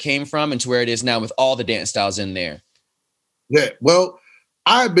where it came from and to where it is now with all the dance styles in there? Yeah, well,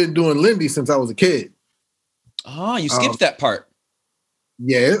 I've been doing Lindy since I was a kid. Oh, you skipped that part.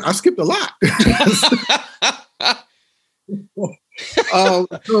 Yeah, I skipped a lot.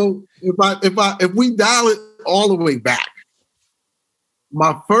 So if we dial it all the way back,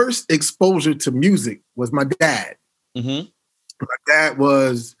 my first exposure to music was my dad. Mm-hmm. My dad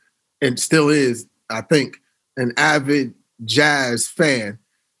was, and still is, I think, an avid jazz fan.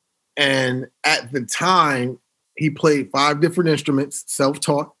 And at the time, he played 5 different instruments,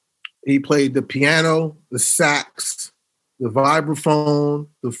 self-taught. He played the piano, the sax, the vibraphone,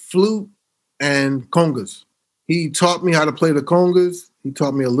 the flute, and congas. He taught me how to play the congas. He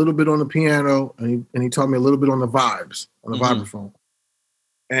taught me a little bit on the piano, and he taught me a little bit on the vibes, on the vibraphone.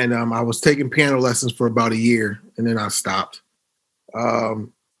 And I was taking piano lessons for about a year, and then I stopped.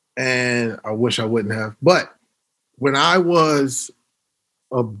 And I wish I wouldn't have. But when I was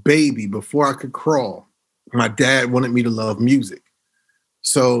a baby, before I could crawl, my dad wanted me to love music.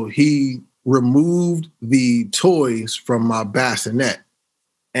 So he removed the toys from my bassinet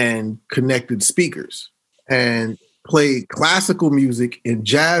and connected speakers and played classical music and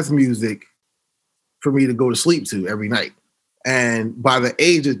jazz music for me to go to sleep to every night. And by the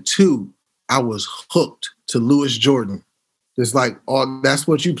age of 2, I was hooked to Louis Jordan. It's like, that's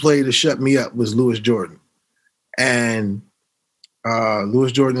what you play to shut me up was Louis Jordan. And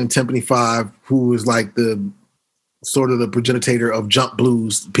Louis Jordan and Timpani 5, who was like the sort of the progenitor of jump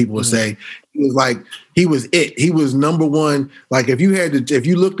blues, people would say. He was it. He was number one. Like if you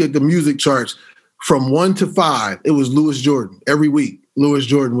looked at the music charts from 1 to 5, it was Louis Jordan. Every week, Louis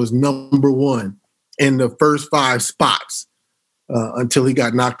Jordan was number 1 in the first 5 spots. until he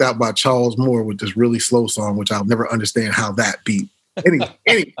got knocked out by Charles Moore with this really slow song, which I'll never understand how that beat.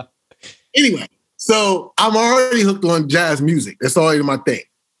 Anyway, so I'm already hooked on jazz music. That's already my thing.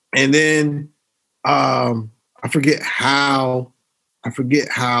 And then I forget how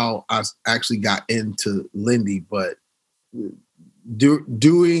I actually got into Lindy, but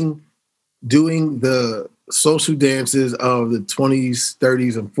doing the social dances of the 20s,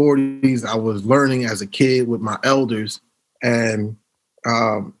 30s, and 40s, I was learning as a kid with my elders, and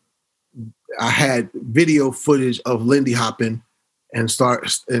I had video footage of Lindy hopping and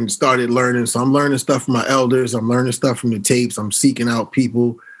started learning. So I'm learning stuff from my elders. I'm learning stuff from the tapes. I'm seeking out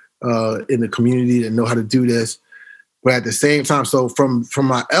people in the community that know how to do this. But at the same time, so from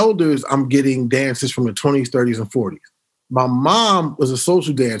my elders, I'm getting dances from the 20s, 30s, and 40s. My mom was a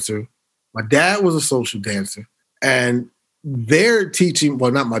social dancer. My dad was a social dancer. And they're teaching,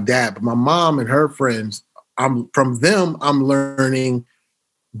 well, not my dad, but my mom and her friends, from them, I'm learning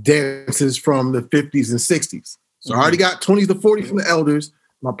dances from the 50s and 60s. So I already got 20s to 40s from the elders.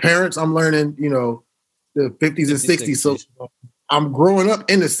 My parents, I'm learning, the 50s and 60s. So I'm growing up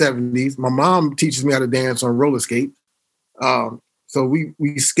in the 70s. My mom teaches me how to dance on roller skates. So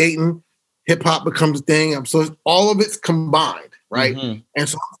we skating, hip hop becomes a thing. So all of it's combined, right? Mm-hmm. And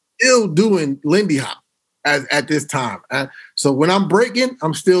so I'm still doing Lindy hop at this time. So when I'm breaking,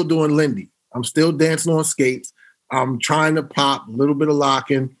 I'm still doing Lindy. I'm still dancing on skates. I'm trying to pop, a little bit of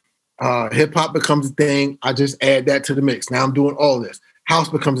locking. Hip hop becomes a thing. I just add that to the mix. Now I'm doing all of this. House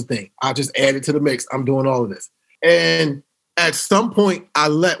becomes a thing. I just add it to the mix. I'm doing all of this. And at some point,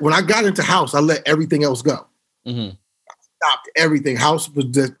 when I got into house, I let everything else go. Mm-hmm. I stopped everything. House was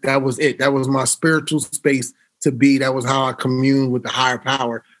that was it. That was my spiritual space to be. That was how I communed with the higher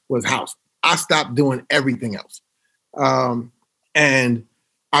power, was house. I stopped doing everything else. And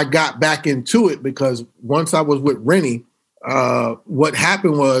I got back into it because once I was with Rennie, what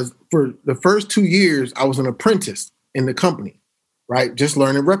happened was for the first 2 years, I was an apprentice in the company, right? Just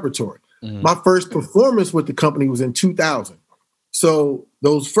learning repertory. Mm-hmm. My first performance with the company was in 2000. So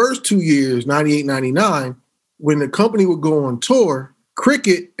those first 2 years, 98, 99, when the company would go on tour,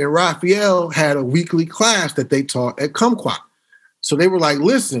 Cricket and Raphael had a weekly class that they taught at Kumquat. So they were like,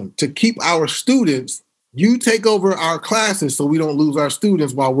 listen, to keep our students, you take over our classes so we don't lose our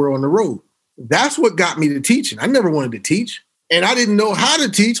students while we're on the road. That's what got me to teaching. I never wanted to teach. And I didn't know how to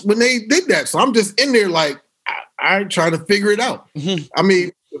teach when they did that. So I'm just in there like, I trying to figure it out. Mm-hmm. I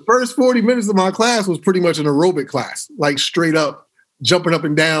mean, the first 40 minutes of my class was pretty much an aerobic class, like straight up, jumping up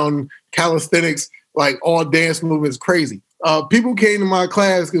and down, calisthenics, like all dance movements, crazy. People came to my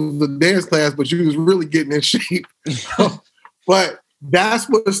class because it was a dance class, but you was really getting in shape. But that's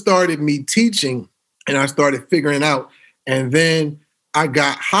what started me teaching, and I started figuring out. And then I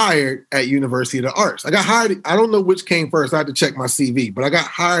got hired at University of the Arts. I got hired, I don't know which came first. I had to check my CV, but I got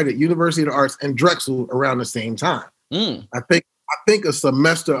hired at University of the Arts and Drexel around the same time. Mm. I think a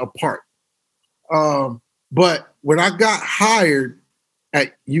semester apart. But when I got hired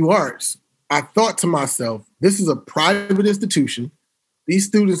at UArts, I thought to myself, this is a private institution. These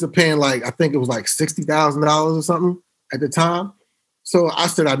students are paying like, I think it was like $60,000 or something at the time. So I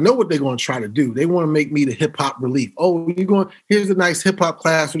said, I know what they're going to try to do. They want to make me the hip hop relief. Oh, here's a nice hip hop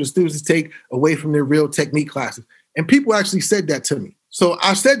class for the students to take away from their real technique classes. And people actually said that to me. So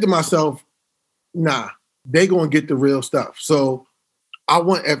I said to myself, nah, they're going to get the real stuff. So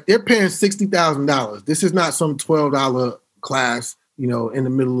if they're paying $60,000, this is not some $12 class, in the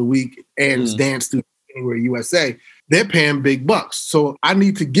middle of the week and it's dance to anywhere USA. They're paying big bucks. So I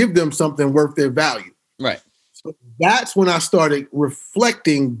need to give them something worth their value. Right. So that's when I started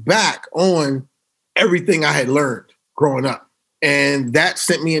reflecting back on everything I had learned growing up. And that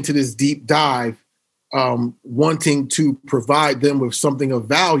sent me into this deep dive, wanting to provide them with something of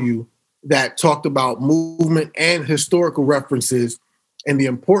value that talked about movement and historical references and the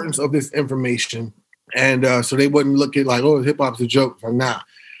importance of this information. And so they wouldn't look at like, oh, hip hop's a joke. Or nah.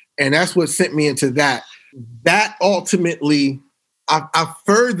 And that's what sent me into that. That ultimately, I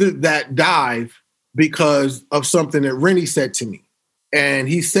furthered that dive because of something that Rennie said to me. And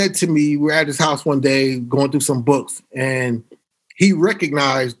he said to me, we're at his house one day going through some books, and he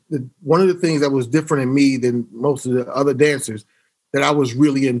recognized that one of the things that was different in me than most of the other dancers, that I was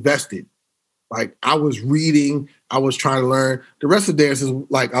really invested. Like I was reading, I was trying to learn. The rest of the dancers,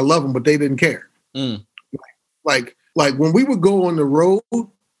 like I love them, but they didn't care. Mm. Like when we would go on the road,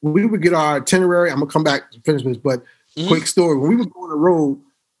 we would get our itinerary. I'm gonna come back to finish this, but quick story. When we would go on the road,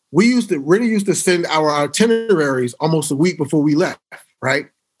 Rennie used to send our itineraries almost a week before we left, right?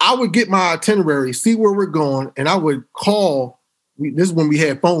 I would get my itinerary, see where we're going, and I would call. This is when we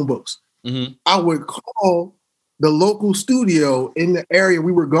had phone books. Mm-hmm. I would call the local studio in the area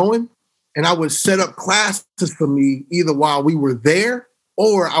we were going, and I would set up classes for me either while we were there,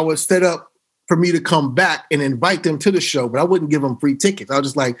 or I would set up for me to come back and invite them to the show, but I wouldn't give them free tickets. I was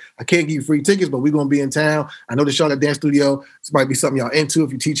just like, I can't give you free tickets, but we're going to be in town. I know the show at the dance studio. This might be something y'all into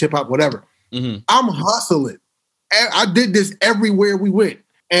if you teach hip hop, whatever. Mm-hmm. I'm hustling. I did this everywhere we went.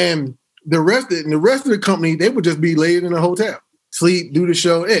 And the rest of the company, they would just be laid in a hotel, sleep, do the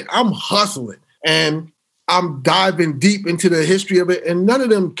show. I'm hustling. And I'm diving deep into the history of it. And none of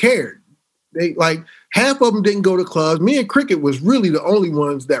them cared. They like, half of them didn't go to clubs. Me and Cricket was really the only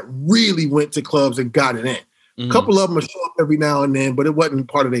ones that really went to clubs and got it in. Mm-hmm. A couple of them would show up every now and then, but it wasn't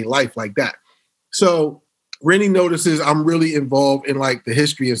part of their life like that. So Rennie notices I'm really involved in like the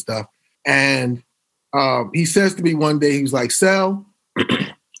history and stuff. And he says to me one day, he was like, Sal,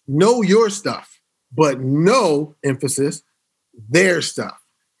 know your stuff, but no emphasis, their stuff.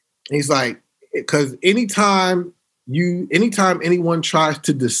 And he's like, because anytime anyone tries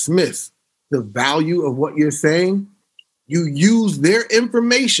to dismiss the value of what you're saying, you use their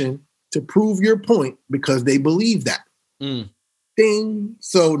information to prove your point because they believe that. Ding.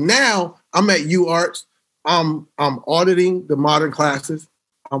 So now I'm at UArts. I'm auditing the modern classes.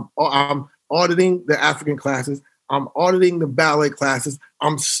 I'm auditing the African classes. I'm auditing the ballet classes.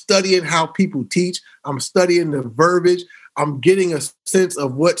 I'm studying how people teach. I'm studying the verbiage. I'm getting a sense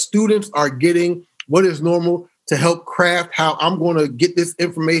of what students are getting, what is normal, to help craft how I'm going to get this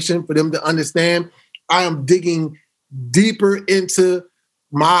information for them to understand. I am digging deeper into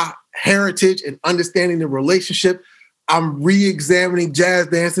my heritage and understanding the relationship. I'm re-examining jazz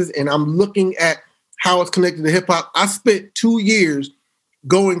dances and I'm looking at how it's connected to hip hop. I spent 2 years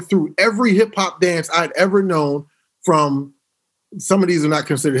going through every hip hop dance I'd ever known, from, some of these are not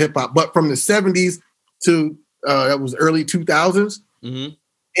considered hip hop, but from the 70s to that was early 2000s, mm-hmm.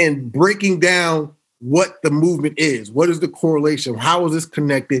 and breaking down what the movement is. What is the correlation? How is this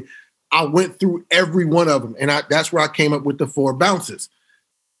connected? I went through every one of them. And that's where I came up with the 4 bounces.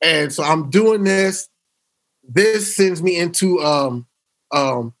 And so I'm doing this. This sends me into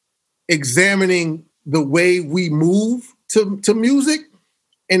examining the way we move to music.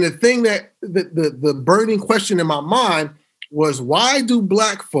 And the thing that the burning question in my mind was, why do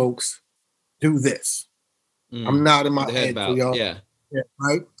Black folks do this? I'm nodding my head for y'all. Yeah,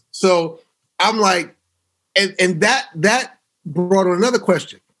 right. So I'm like, and that brought on another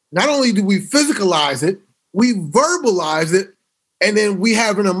question. Not only do we physicalize it, we verbalize it, and then we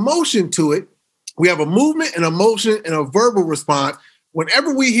have an emotion to it. We have a movement, an emotion, and a verbal response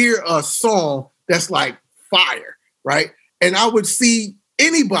whenever we hear a song that's like fire, right? And I would see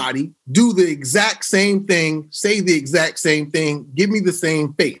anybody do the exact same thing, say the exact same thing, give me the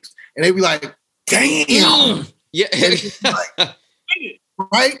same face. And they'd be like, damn. Yeah. Like,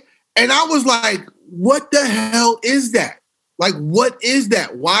 right? And I was like, what the hell is that? Like, what is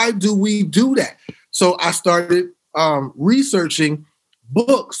that? Why do we do that? So I started researching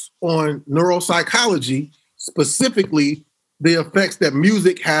books on neuropsychology, specifically the effects that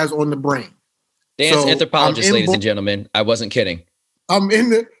music has on the brain. Dance anthropologist, ladies and gentlemen. I wasn't kidding. I'm in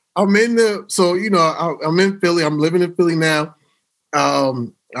the, so, you know, I'm in Philly. I'm living in Philly now.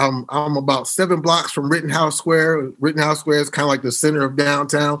 I'm about 7 blocks from Rittenhouse Square. Rittenhouse Square is kind of like the center of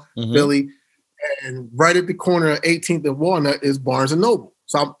downtown Philly. And right at the corner of 18th and Walnut is Barnes & Noble.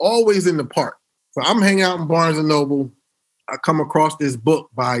 So I'm always in the park. So I'm hanging out in Barnes & Noble. I come across this book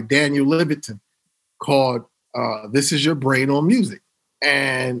by Daniel Livingston called This Is Your Brain on Music.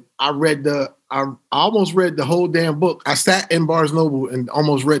 And I almost read the whole damn book. I sat in Barnes & Noble and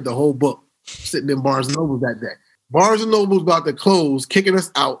almost read the whole book, sitting in Barnes & Noble that day. Barnes & Noble was about to close, kicking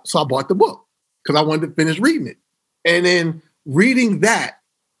us out. So I bought the book because I wanted to finish reading it. And then reading that,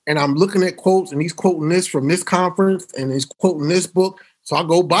 and I'm looking at quotes, and he's quoting this from this conference, and he's quoting this book. So I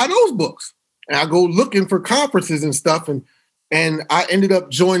go buy those books, and I go looking for conferences and stuff. And I ended up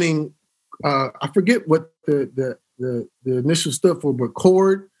joining, I forget what the initial stuff for, but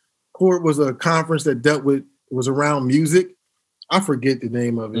CORD. CORD was a conference that it was around music. I forget the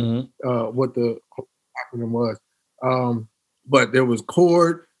name of it, what the acronym was. But there was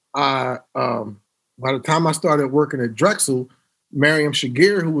CORD. By the time I started working at Drexel, Mariam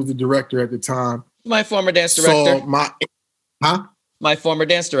Shagir, who was the director at the time, my former dance director. My former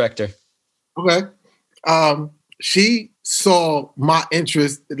dance director. Okay. She saw my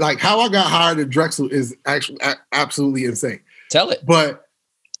interest. Like, how I got hired at Drexel is actually absolutely insane. Tell it. But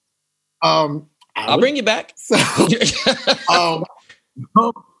I'll bring you back. So,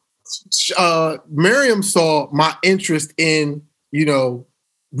 Miriam saw my interest in,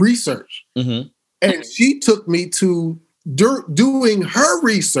 research. And she took me to doing her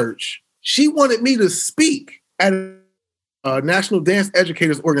research. She wanted me to speak at a National Dance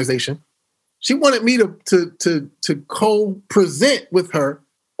Educators Organization. She wanted me to co-present with her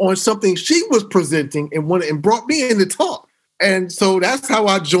on something she was presenting and brought me in to talk. And so that's how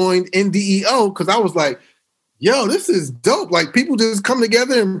I joined NDEO, because I was like, yo, this is dope. Like, people just come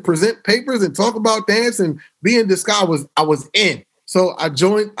together and present papers and talk about dance and be in disguise. I was in. So I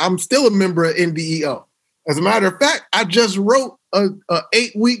joined. I'm still a member of NDEO. As a matter of fact, I just wrote a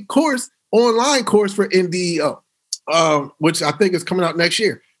 8-week course, online course for NDEO, which I think is coming out next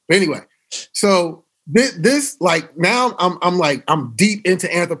year. But anyway, so this like now I'm deep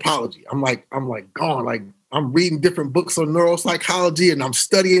into anthropology. I'm gone. Like, I'm reading different books on neuropsychology and I'm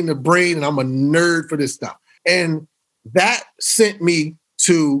studying the brain, and I'm a nerd for this stuff. And that sent me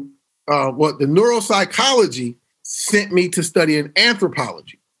to the neuropsychology sent me to studying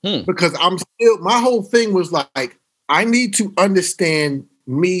anthropology, because my whole thing was like, I need to understand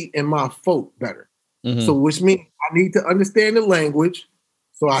me and my folk better. Mm-hmm. So which means I need to understand the language.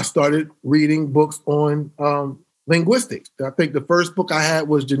 So I started reading books on linguistics. I think the first book I had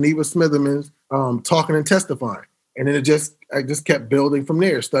was Geneva Smitherman's Talking and Testifying. And then I just kept building from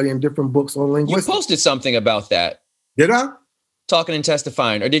there, studying different books on linguistics. You posted something about that. Did I? Talking and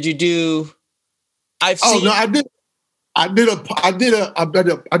Testifying. Or did you do I did. I did a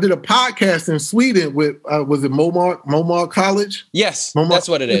podcast in Sweden with was it Momar College? Yes, that's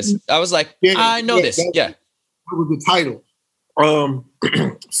what it is. I was like, yeah, I know this. That was the title.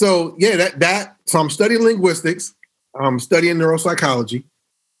 So I'm studying linguistics. I'm studying neuropsychology.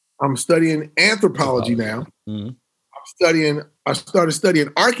 I'm studying anthropology now. Mm-hmm. I started studying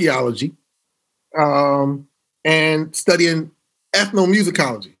archaeology, and studying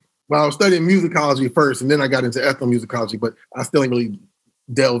ethnomusicology. Well, I was studying musicology first, and then I got into ethnomusicology, but I still ain't really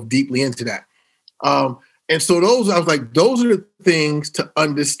delved deeply into that. And so those are the things to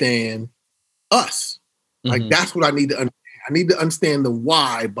understand us. Like, that's what I need to understand. I need to understand the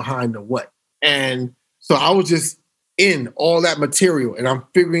why behind the what. And so I was just in all that material, and I'm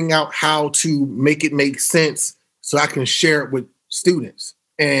figuring out how to make it make sense so I can share it with students.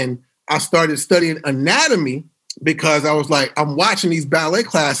 And I started studying anatomy because I was like, I'm watching these ballet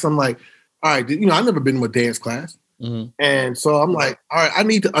classes. I'm like, all right, I've never been to a dance class. Mm-hmm. And so I'm like, all right, I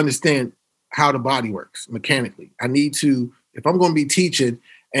need to understand how the body works mechanically. I need to, if I'm going to be teaching,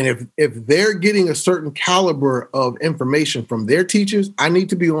 and if they're getting a certain caliber of information from their teachers, I need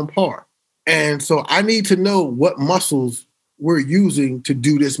to be on par. And so I need to know what muscles we're using to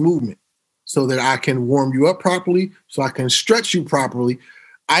do this movement so that I can warm you up properly, so I can stretch you properly.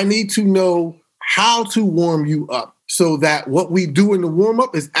 I need to know how to warm you up so that what we do in the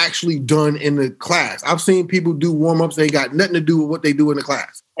warm-up is actually done in the class. I've seen people do warm-ups, they got nothing to do with what they do in the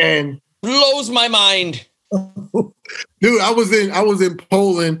class. And blows my mind. Dude, I was in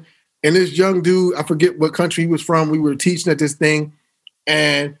Poland, and this young dude, I forget what country he was from, we were teaching at this thing,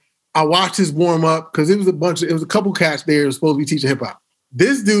 and I watched his warm-up because it was a couple cats there who were supposed to be teaching hip-hop.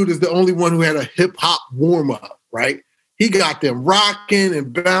 This dude is the only one who had a hip-hop warm-up, right? He got them rocking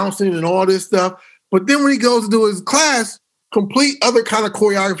and bouncing and all this stuff. But then when he goes to do his class, complete other kind of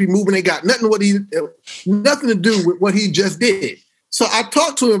choreography movement. They got nothing to do with what he just did. So I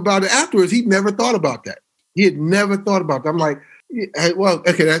talked to him about it afterwards. He never thought about that. He had never thought about that. I'm like, well,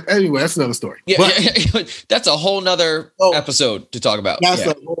 okay. Anyway, that's another story. Yeah, that's a whole nother episode to talk about.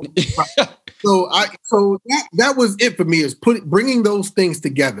 So that was it for me, is bringing those things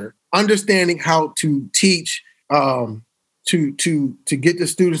together, understanding how to teach, to get the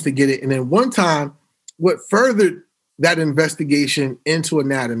students to get it. And then one time, what furthered that investigation into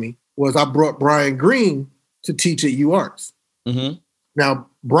anatomy was I brought Brian Green to teach at UArts. Mm-hmm. Now,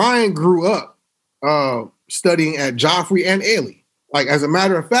 Brian grew up studying at Joffrey and Ailey. Like, as a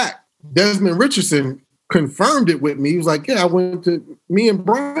matter of fact, Desmond Richardson confirmed it with me. He was like, yeah, me and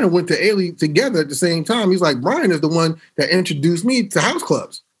Brian went to Ailey together at the same time. He's like, Brian is the one that introduced me to house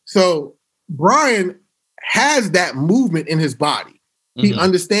clubs. So Brian has that movement in his body. He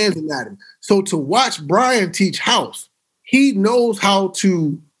understands anatomy. So to watch Brian teach house, he knows how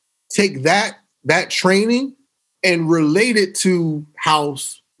to take that training and relate it to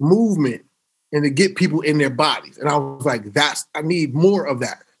house movement and to get people in their bodies. And I was like, I need more of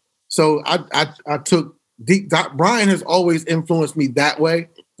that. So I took deep. Brian has always influenced me that way.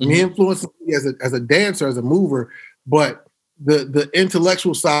 He influenced me as a dancer, as a mover, but the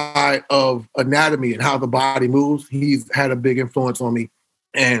intellectual side of anatomy and how the body moves, he's had a big influence on me.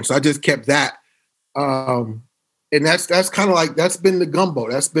 And so I just kept that. And that's kind of like, that's been the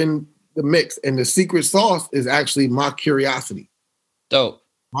gumbo. That's been the mix. And the secret sauce is actually my curiosity. Dope.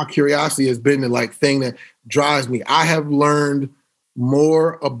 My curiosity has been the thing that drives me. I have learned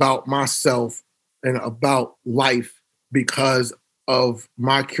more about myself and about life because of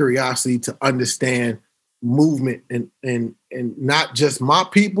my curiosity to understand movement and not just my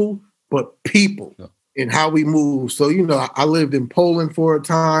people, but people and how we move. So, I lived in Poland for a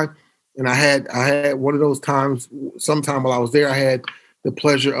time, and I had one of those times, sometime while I was there, I had the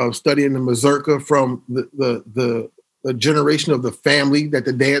pleasure of studying the mazurka from the generation of the family that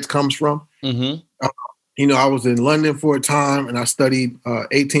the dance comes from. Mm-hmm. I was in London for a time, and I studied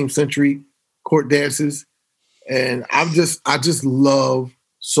 18th century court dances. And I just love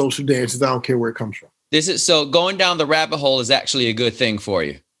social dances. I don't care where it comes from. So going down the rabbit hole is actually a good thing for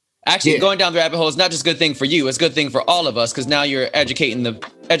you. Actually, going down the rabbit hole is not just a good thing for you. It's a good thing for all of us, because now you're educating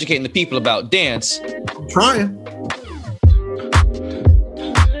the people about dance. I'm trying.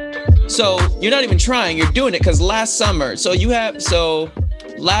 So you're not even trying. You're doing it because last summer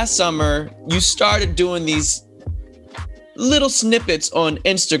you started doing these little snippets on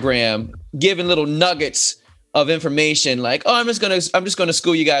Instagram, giving little nuggets of information like, I'm just gonna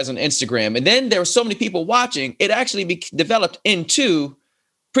school you guys on Instagram. And then there were so many people watching, it actually developed into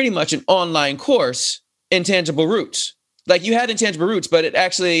pretty much an online course, Intangible Roots. Like, you had Intangible Roots, but it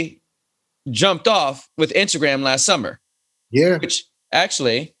actually jumped off with Instagram last summer. Yeah. Which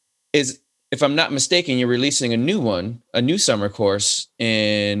actually is, if I'm not mistaken, you're releasing a new summer course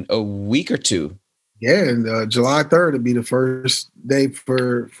in a week or two. Yeah, and July 3rd would be the first day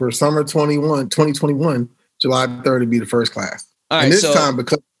for summer 2021. July 3rd would be the first class. All right, and this time,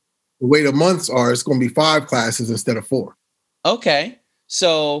 because the way the months are, it's going to be 5 classes instead of 4. Okay.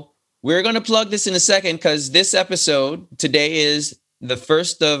 So we're going to plug this in a second, because this episode today is the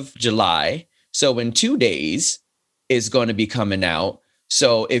 1st of July. So in 2 days is going to be coming out.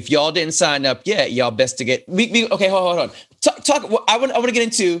 So if y'all didn't sign up yet, y'all best to get. Okay, hold on. Talk. I want to get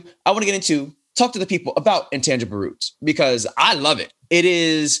into. Talk to the people about Intangible Roots, because I love it. It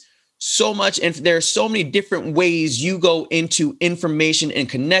is so much, and there's so many different ways you go into information and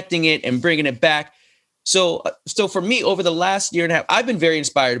connecting it and bringing it back. So for me, over the last year and a half, I've been very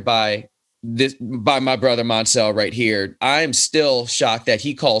inspired by my brother Moncel right here. I'm still shocked that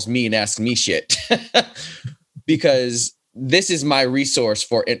he calls me and asks me shit because this is my resource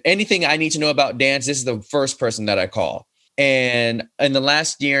for anything I need to know about dance. This is the first person that I call. And in the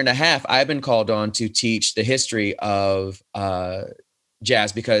last year and a half, I've been called on to teach the history of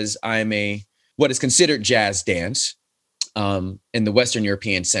jazz, because I'm what is considered jazz dance. In the Western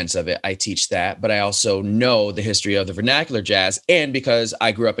European sense of it, I teach that, but I also know the history of the vernacular jazz. And because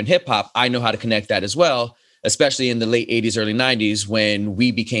I grew up in hip hop, I know how to connect that as well, especially in the late 80s, early 90s, when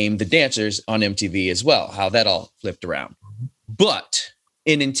we became the dancers on MTV as well, how that all flipped around. But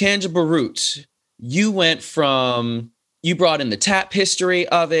in Intangible Roots, you brought in the tap history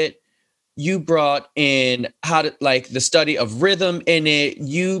of it. You brought in the study of rhythm in it.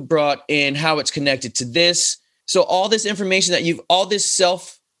 You brought in how it's connected to this. So all this information all this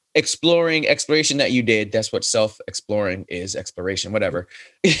exploration that you did, that's what self-exploring is, exploration, whatever.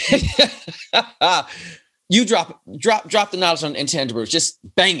 You drop the knowledge on Intangible Roots, just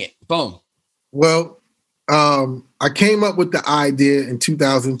bang it, boom. Well, I came up with the idea in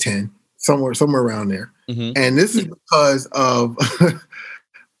 2010, somewhere around there. Mm-hmm. And this is because of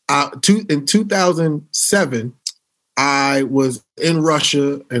in 2007, I was in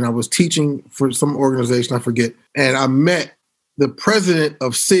Russia and I was teaching for some organization, I forget. And I met the president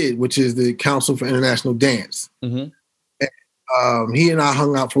of CID, which is the Council for International Dance. Mm-hmm. And, he and I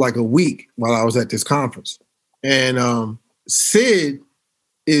hung out for like a week while I was at this conference. And CID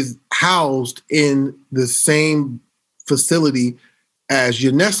is housed in the same facility as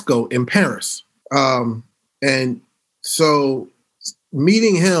UNESCO in Paris. And so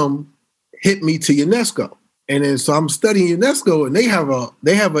meeting him hit me to UNESCO. And then so I'm studying UNESCO, and they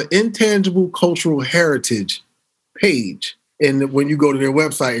have an intangible cultural heritage page. And when you go to their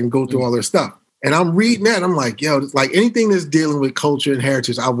website and go through all their stuff, and I'm reading that, I'm like, yo, it's like anything that's dealing with culture and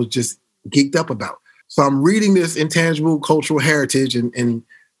heritage, I was just geeked up about. So I'm reading this intangible cultural heritage and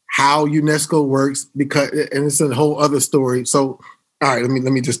how UNESCO works, and it's a whole other story. So, all right, let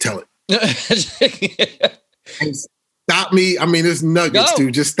me just tell it. And stop me. I mean, there's nuggets,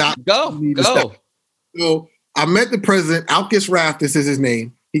 dude. Just stop. Go. So I met the president, Alkis Raftis is his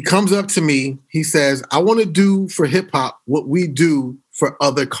name. He comes up to me. He says, I want to do for hip hop what we do for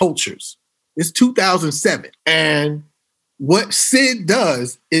other cultures. It's 2007. And what CID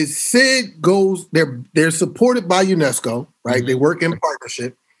does is CID goes, they're supported by UNESCO, right? Mm-hmm. They work in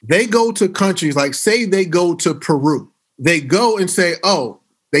partnership. They go to countries, like say they go to Peru. They go and say,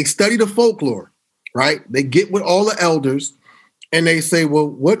 they study the folklore, right? They get with all the elders and they say, well,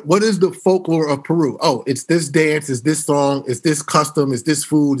 what is the folklore of Peru? Oh, it's this dance, it's this song, it's this custom, it's this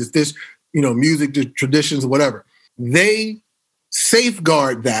food, it's this music, the traditions, whatever. They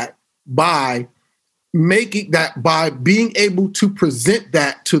safeguard that by being able to present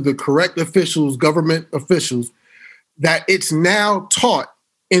that to the correct officials, government officials, that it's now taught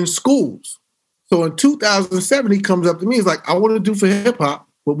in schools. So in 2007, he comes up to me. He's like, I want to do for hip hop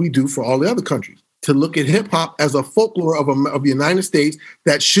what we do for all the other countries, to look at hip hop as a folklore of the United States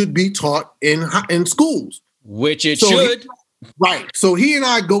that should be taught in schools. Which it should. Right. So he and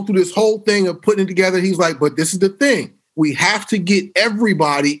I go through this whole thing of putting it together. He's like, but this is the thing. We have to get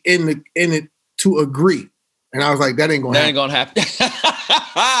everybody in it to agree. And I was like, that ain't gonna happen.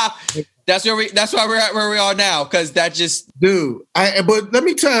 That's why we're at where we are now, because that just but let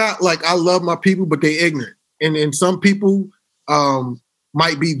me tell you, like, I love my people, but they ignorant. And some people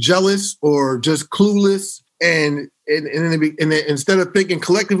might be jealous or just clueless, and instead of thinking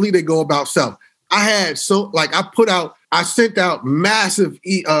collectively, they go about self. I sent out massive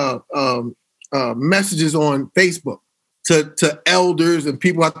messages on Facebook to elders and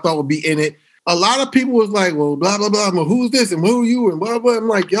people I thought would be in it. A lot of people was like, well, blah, blah, blah. Well, who's this and who are you? And blah, blah. I'm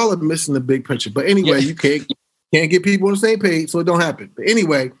like, y'all are missing the big picture. But anyway, You can't get people on the same page, so it don't happen. But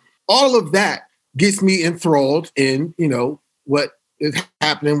anyway, all of that gets me enthralled in, what is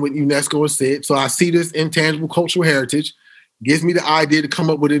happening with UNESCO and SID. So I see this intangible cultural heritage, gives me the idea to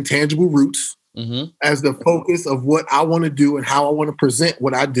come up with intangible roots as the focus of what I want to do and how I want to present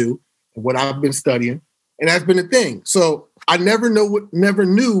what I do and what I've been studying. And that's been a thing. So I never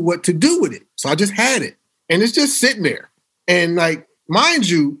knew what to do with it. So I just had it. And it's just sitting there. And like, mind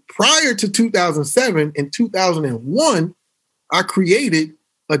you, prior to 2007 and 2001, I created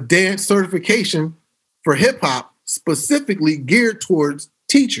a dance certification for hip hop specifically geared towards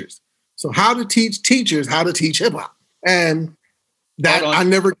teachers. So how to teach teachers how to teach hip hop. And that I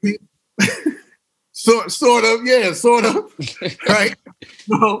never sort of. Right.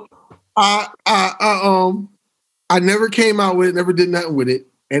 So I never came out with it, never did nothing with it.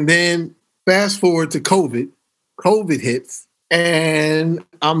 And then fast forward to COVID hits, and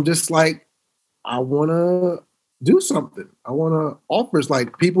I'm just like, I want to do something. I want to offer. It's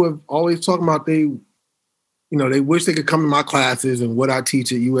like people have always talking about they wish they could come to my classes and what I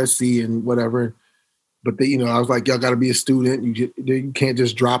teach at USC and whatever. But I was like, y'all got to be a student. You can't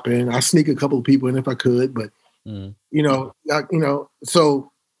just drop in. I sneak a couple of people in if I could, but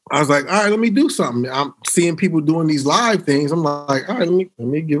so I was like, all right, let me do something. I'm seeing people doing these live things. I'm like, all right, let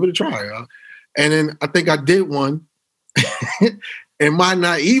me give it a try. And then I think I did one. In my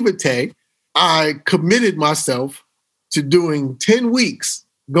naivete, I committed myself to doing 10 weeks,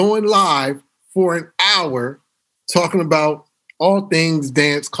 going live for an hour, talking about all things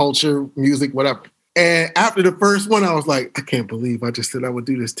dance, culture, music, whatever. And after the first one, I was like, I can't believe I just said I would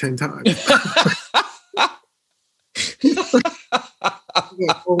do this 10 times.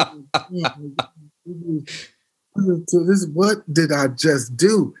 What did I just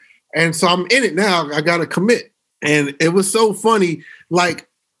do? And so I'm in it now. I got to commit. And it was so funny. Like,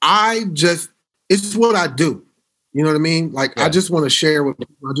 it's what I do. You know what I mean? Like, I just want to share with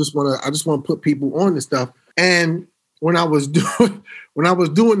people. I just want to put people on this stuff. And when I was doing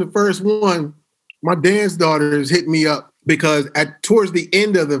the first one, my dance daughters hit me up because towards the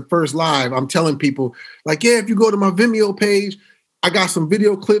end of the first live, I'm telling people like, yeah, if you go to my Vimeo page, I got some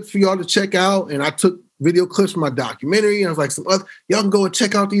video clips for y'all to check out. And I took video clips from my documentary. And I was like, y'all can go and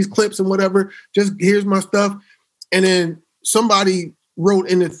check out these clips and whatever. Just here's my stuff. And then somebody wrote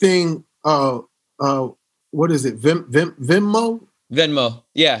in the thing, what is it? Venmo? Venmo.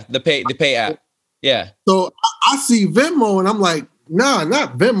 Yeah. The pay app. Yeah. So I see Venmo and I'm like, nah,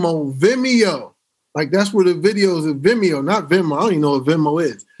 not Venmo, Vimeo. Like, that's where the videos of Vimeo, not Venmo. I don't even know what Venmo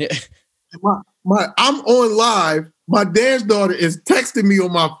is. Yeah. I'm on live. My dad's daughter is texting me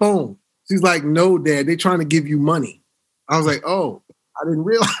on my phone. She's like, no, Dad, they're trying to give you money. I was like, oh, I didn't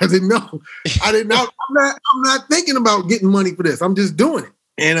realize it. No, I didn't know. I'm not thinking about getting money for this. I'm just doing it.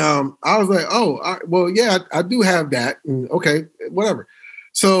 And I was like, oh, well, yeah, I do have that. And okay, whatever.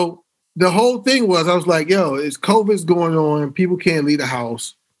 So the whole thing was, I was like, yo, it's COVID's going on. People can't leave the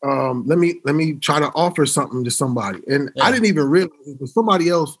house. Let me try to offer something to somebody. And I didn't even realize it was somebody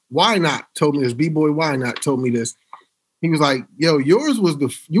else. Why Not told me this. B-Boy Why Not told me this. He was like, yo, you were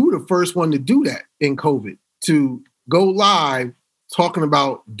the first one to do that in COVID, to go live talking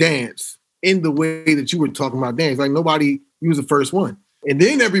about dance in the way that you were talking about dance. Like, you was the first one. And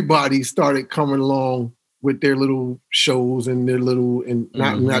then everybody started coming along with their little shows and their little, and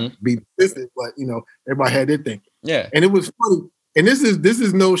not be consistent, but everybody had their thing. Yeah. And it was funny. And this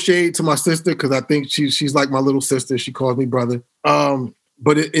is no shade to my sister, because I think she's like my little sister. She calls me brother.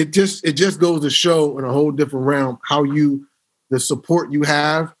 But it just goes to show in a whole different realm how you the support you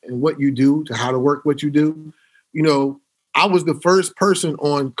have and what you do to how to work what you do. You know, I was the first person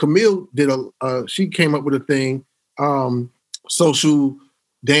on. Camille did she came up with a thing, social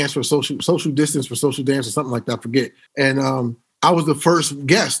dance for social distance for social dance or something like that. I forget. And I was the first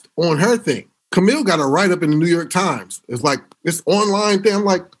guest on her thing. Camille got a write up in the New York Times. It's like this online thing. I'm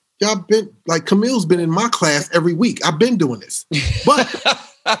like, y'all been like Camille's been in my class every week. I've been doing this, but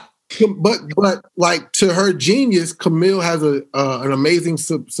like to her genius, Camille has an amazing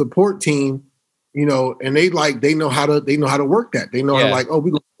support team, you know, and they know how to work that. They know how to like, oh,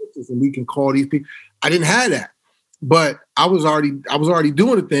 we gonna do this and we can call these people. I didn't have that, but I was already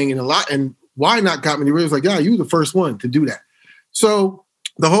doing a thing and Why Not got me to realize like, yeah, you were the first one to do that. So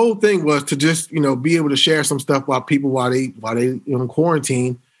the whole thing was to just, you know, be able to share some stuff while they in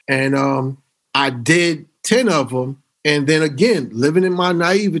quarantine. And I did 10 of them. And then again, living in my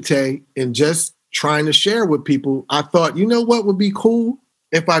naivete and just trying to share with people, I thought, you know what would be cool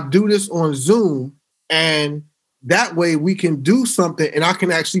if I do this on Zoom, and that way we can do something and I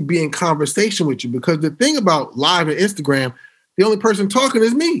can actually be in conversation with you. Because the thing about live and Instagram, the only person talking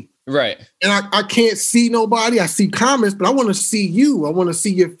is me. Right. And I can't see nobody. I see comments, but I want to see you. I want to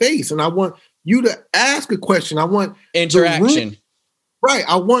see your face. And I want you to ask a question. I want interaction. Right.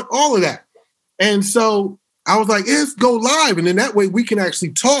 I want all of that. And so I was like, let's go live. And then that way we can actually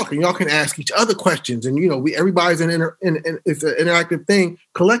talk and y'all can ask each other questions. And, you know, everybody's it's an interactive thing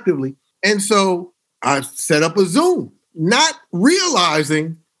collectively. And so I set up a Zoom, not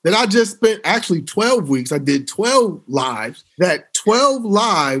realizing that I just spent actually 12 weeks. I did 12 lives. That 12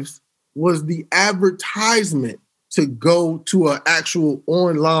 lives was the advertisement to go to an actual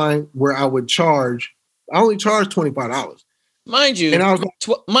online where I would charge. I only charged $25. Mind you, and I was like,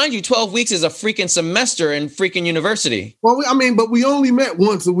 12 weeks is a freaking semester in freaking university. Well, but we only met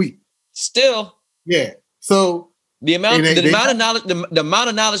once a week. Still. Yeah. So the amount of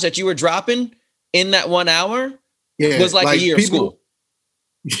knowledge that you were dropping in that 1 hour was like a year of school.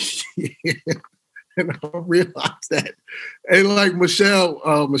 Yeah. And I realized that. And like Michelle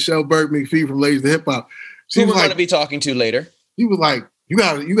Berg McPhee from Ladies to Hip Hop, who we're going to be talking to later. She was like,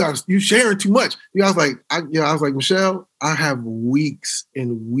 you sharing too much. I was like, Michelle, I have weeks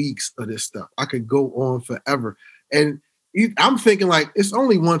and weeks of this stuff. I could go on forever. And I'm thinking like, it's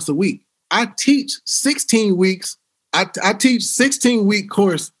only once a week. I teach 16 weeks. I teach 16-week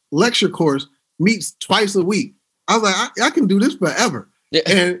lecture course, meets twice a week. I was like, I can do this forever. Yeah.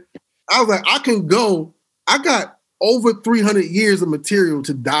 And I was like, I got over 300 years of material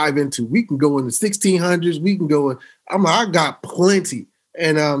to dive into. We can go in the 1600s. We can go in, I'm like, I got plenty.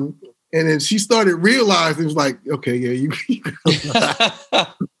 And then she started realizing, it was like, okay, yeah, you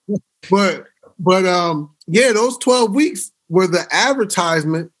but yeah, those 12 weeks were the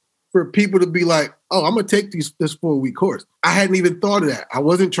advertisement for people to be like, oh, I'm gonna take this 4-week course. I hadn't even thought of that. I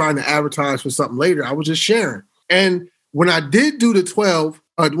wasn't trying to advertise for something later. I was just sharing. And when I did do the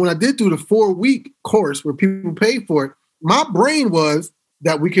 4-week course where people paid for it, my brain was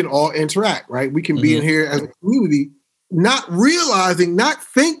that we can all interact, right? We can be in here as a community, not realizing, not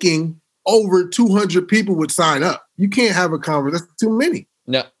thinking over 200 people would sign up. You can't have a conversation. That's too many.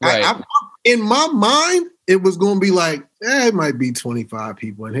 No, right. In my mind, it was going to be like, it might be 25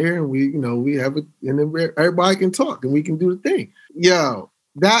 people in here, and we have it, and then everybody can talk, and we can do the thing. Yo,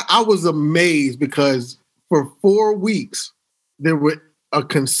 that I was amazed because for 4 weeks there were a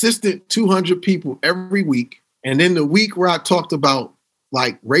consistent 200 people every week, and then the week where I talked about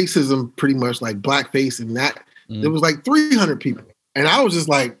like racism, pretty much like blackface and that, there was like 300 people, and I was just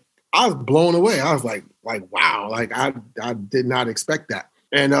like, I was blown away. I was like wow, like I did not expect that.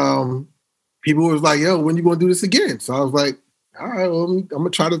 And people was like, yo, when you going to do this again? So I was like, all right, well, I'm going to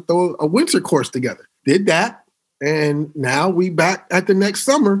try to throw a winter course together. Did that. And now we back at the next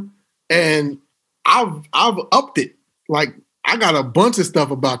summer, and I've upped it. Like I got a bunch of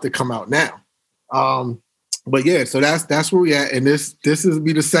stuff about to come out now. But yeah, so that's where we at. And this is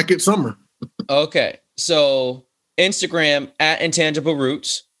be the second summer. Okay. So Instagram at Intangible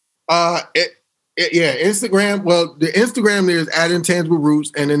Roots. Instagram. Well, the Instagram there's at Intangible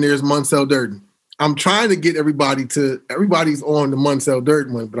Roots, and then there's Munsell Durden. I'm trying to get everybody's on the Munsell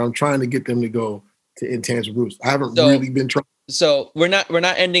Durden one, but I'm trying to get them to go to Intangible Roots. I haven't really been trying. So we're not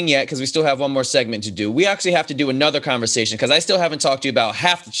ending yet because we still have one more segment to do. We actually have to do another conversation because I still haven't talked to you about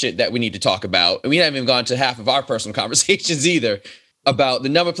half the shit that we need to talk about. And we haven't even gone to half of our personal conversations either about the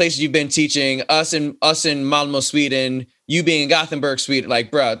number of places you've been teaching, us in Malmo, Sweden, you being in Gothenburg, Sweden.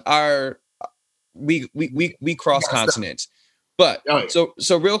 Like, bruh, we cross continents. But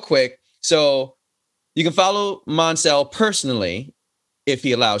so real quick, so you can follow Munsell personally if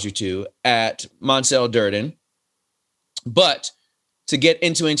he allows you to at Munsell Durden. But to get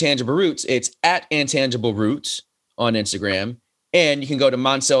into Intangible Roots, it's at Intangible Roots on Instagram. And you can go to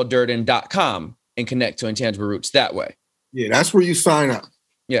moncelldurden.com and connect to Intangible Roots that way. Yeah, that's where you sign up.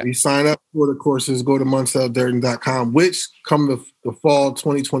 Yeah. You sign up for the courses, go to moncelldurden.com, which come the fall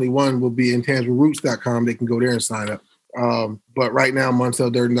 2021 will be intangibleroots.com. They can go there and sign up. But right now,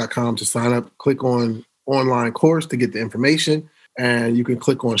 moncelldurden.com to sign up, click on online course to get the information, and you can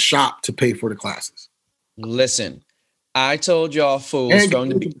click on shop to pay for the classes. Listen, I told y'all fools from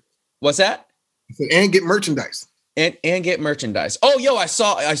the beginning. What's that? And get merchandise. And get merchandise. Oh, yo, I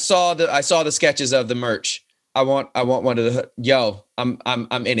saw the sketches of the merch. I want one of the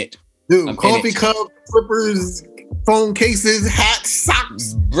I'm in it. Dude, I'm coffee cup, slippers, phone cases, hats,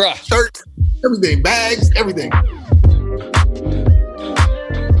 socks, bruh, shirts, everything, bags, everything.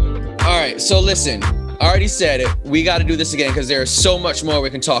 All right, so listen, I already said it. We got to do this again because there's so much more we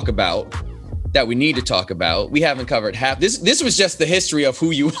can talk about that we need to talk about. We haven't covered half. This was just the history of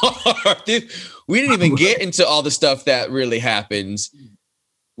who you are. We didn't even get into all the stuff that really happens.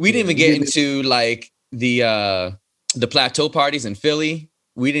 We didn't even get into like the plateau parties in Philly.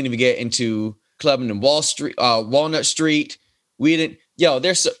 We didn't even get into clubbing in Walnut Street. We didn't.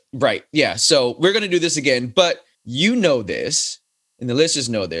 Right. Yeah. So we're going to do this again, but you know this and the listeners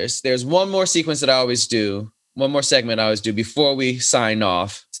know this. There's one more sequence that I always do. One more segment I always do before we sign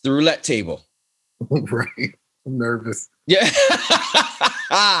off. It's the roulette table. Right. I'm nervous. Yeah.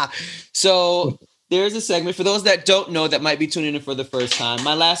 So there's a segment for those that don't know that might be tuning in for the first time.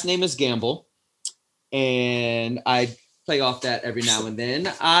 My last name is Gamble, and I play off that every now and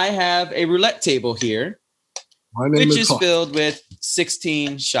then. I have a roulette table here, which is filled with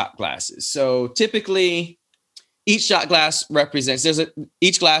 16 shot glasses. So typically, each shot glass represents,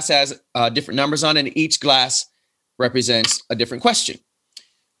 each glass has different numbers on it, and each glass represents a different question.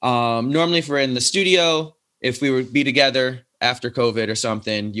 Normally, if we're in the studio, if we would be together after COVID or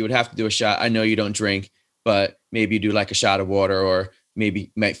something, you would have to do a shot. I know you don't drink, but maybe you do like a shot of water, or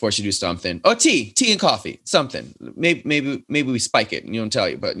maybe might force you to do something. Or tea and coffee, something. Maybe we spike it and you don't tell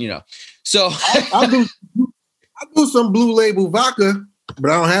you, but you know. So I'll do some Blue Label vodka, but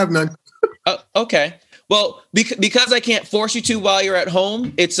I don't have none. Okay. Well, because I can't force you to while you're at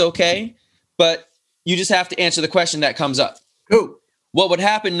home, it's okay. But you just have to answer the question that comes up. Cool. What would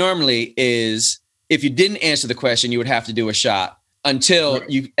happen normally is if you didn't answer the question, you would have to do a shot until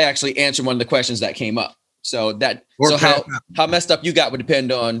you actually answer one of the questions that came up. So how messed up you got would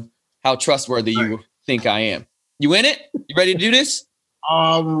depend on how trustworthy you think I am. You in it? You ready to do this?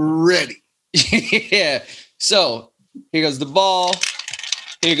 I'm ready. Yeah. So here goes the ball.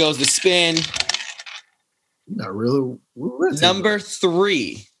 Here goes the spin. Not really. Number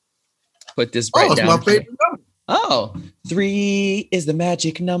 3. Put this right down. Oh, it's my favorite number. Oh, 3 is the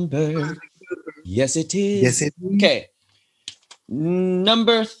magic number. Yes, it is. Yes, it is. Okay.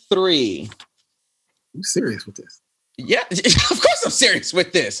 Number 3. You serious with this? Yeah, of course I'm serious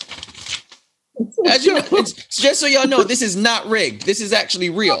with this. As you know, just so y'all know, this is not rigged. This is actually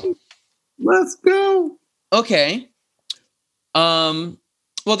real. Let's go. Okay. Well,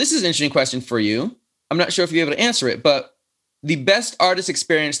 this is an interesting question for you. I'm not sure if you're able to answer it, but the best artist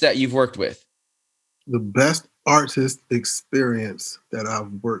experience that you've worked with. The best artist experience that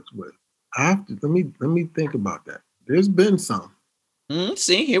I've worked with. I have to let me think about that. There's been some.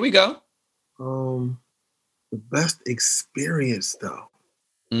 See, here we go. The best experience though.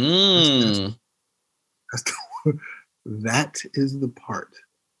 That is the part.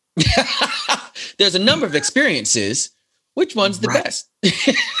 There's a number of experiences. Which one's the best?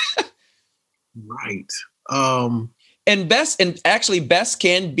 Right. And best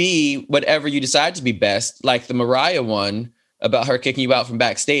can be whatever you decide to be best. Like the Mariah one about her kicking you out from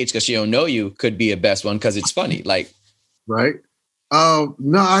backstage because she don't know you could be a best one because it's funny. Like, right. No,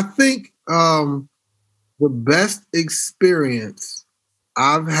 I think the best experience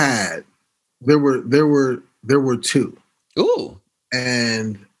I've had, there were 2. Ooh.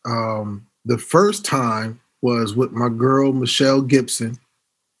 And the first time was with my girl Michelle Gibson,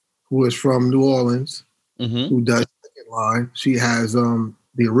 who is from New Orleans, who does Second Line. She has the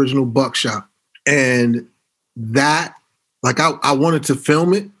original Buckshot. And that, like, I wanted to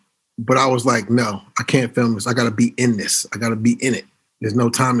film it, but I was like, no, I can't film this. I got to be in this. I got to be in it. There's no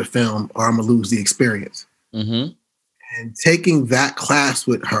time to film or I'm going to lose the experience. And taking that class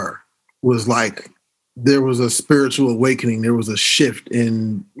with her was like, there was a spiritual awakening. There was a shift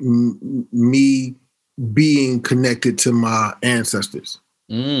in me being connected to my ancestors.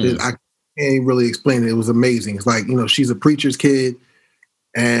 I can't really explain it. It was amazing. It's like, she's a preacher's kid,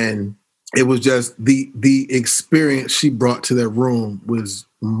 and it was just the experience she brought to that room was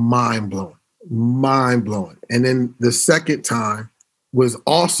mind blowing. mind blowing. And then the second time was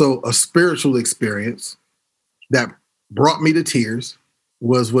also a spiritual experience that brought me to tears.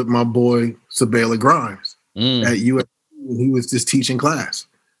 Was with my boy Sabela Grimes at USC. He was just teaching class,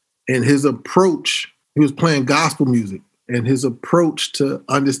 and his approach. He was playing gospel music, and his approach to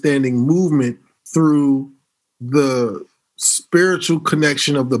understanding movement through the spiritual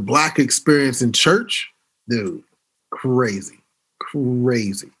connection of the Black experience in church, dude, crazy.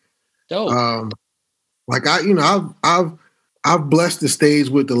 Dope. Like I've blessed the stage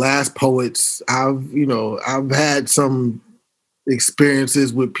with the Last Poets. I've had some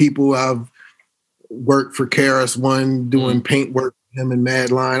experiences with people. I've worked for Karis One doing paint work for him and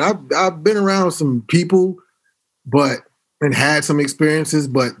Madline. I've been around some people, and had some experiences,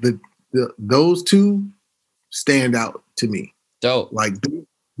 but those two stand out to me. Dope. Like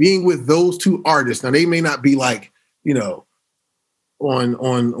being with those two artists. Now they may not be like,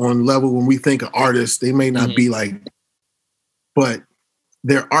 on level when we think of artists, they may not be like, but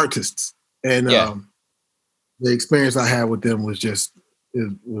they're artists. And the experience I had with them was it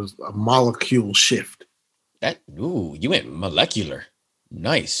was a molecule shift. You went molecular.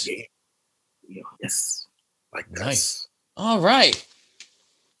 Nice. Yeah. Yes. Like this. Nice. All right.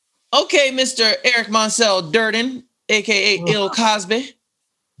 Okay, Mr. Eric Moncel Durden, aka Ill Cosby.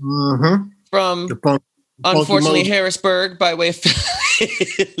 From unfortunately Harrisburg by way of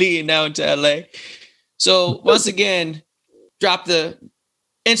Philly, now into LA. So once again, drop the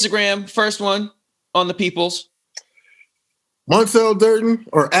Instagram, first one on the peoples. Moncel Durden,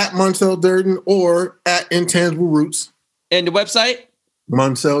 or at Moncel Durden, or at Intangible Roots. And the website?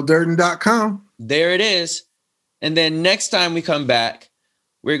 MoncelDurden.com. There it is. And then next time we come back,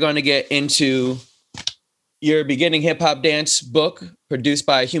 we're going to get into your beginning hip hop dance book produced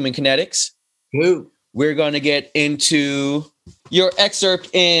by Human Kinetics. Ooh. We're going to get into your excerpt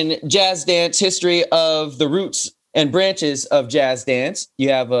in Jazz Dance History of the Roots and Branches of Jazz Dance. You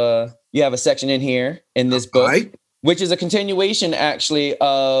have a section in here in this book. Right. Which is a continuation, actually,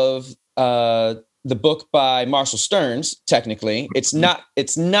 of the book by Marshall Stearns. Technically, it's not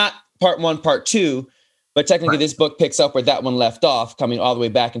part one, part two, but technically, this book picks up where that one left off, coming all the way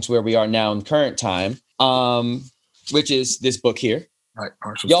back into where we are now in the current time, which is this book here. Right,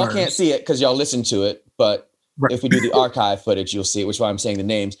 Marshall y'all Stearns. Can't see it because y'all listen to it, but if we do the archive footage, you'll see it. Which is why I'm saying the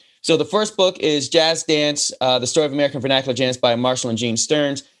names. So the first book is Jazz Dance: The Story of American Vernacular Dance by Marshall and Gene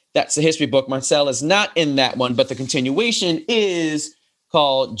Stearns. That's the history book. Marcel is not in that one, but the continuation is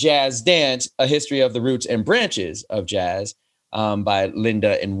called Jazz Dance: A History of the Roots and Branches of Jazz by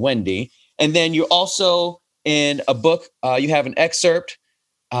Linda and Wendy. And then you're also in a book. You have an excerpt,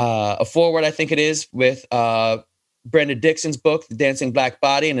 a foreword, I think it is, with Brenda Dixon's book, The Dancing Black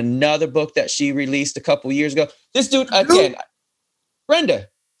Body, and another book that she released a couple years ago. This dude, again, Brenda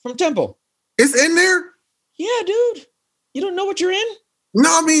from Temple. It's in there? Yeah, dude. You don't know what you're in? No,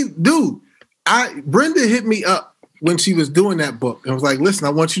 I mean, dude, Brenda hit me up when she was doing that book and was like, listen, I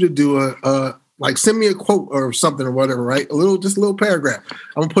want you to do send me a quote or something or whatever, right? Just a little paragraph.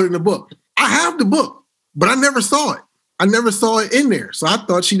 I'm gonna put it in the book. I have the book, but I never saw it. I never saw it in there. So I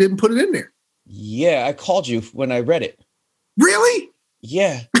thought she didn't put it in there. Yeah, I called you when I read it. Really?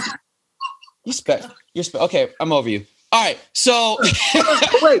 Yeah. Okay, I'm over you. All right, so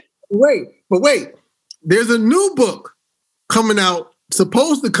wait. There's a new book coming out,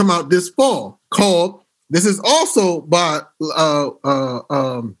 supposed to come out this fall, called, this is also by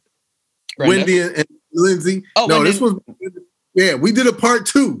Wendy and Lindsay. Oh, no, Wendy. This was, we did a part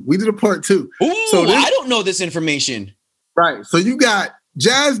two. Ooh, so I don't know this information. Right. So you got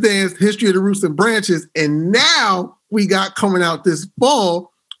Jazz Dance, History of the Roots and Branches, and now we got coming out this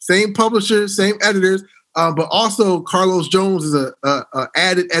fall, same publisher, same editors, but also Carlos Jones is a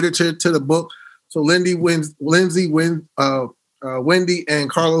added editor to the book. So Wendy, and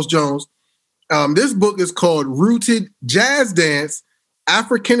Carlos Jones. This book is called Rooted Jazz Dance,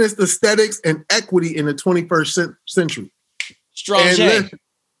 Africanist Aesthetics and Equity in the 21st Century. Strong J. Listen,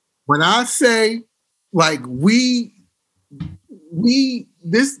 when I say, like,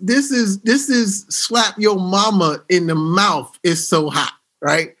 this is slap your mama in the mouth, it's so hot,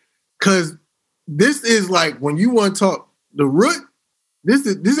 right? Because this is like, when you want to talk the root,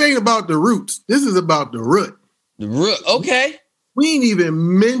 this ain't about the roots. This is about the root. The root, okay. We ain't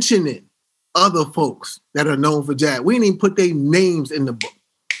even mentioning other folks that are known for jazz. We ain't even put their names in the book.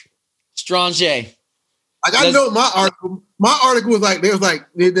 Strong J. Like, I know my article was like, they was like,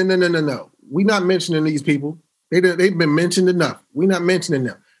 no. We not mentioning these people. They've been mentioned enough. We not mentioning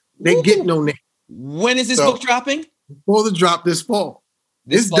them. They get no name. When is this book dropping? It's supposed to drop this fall.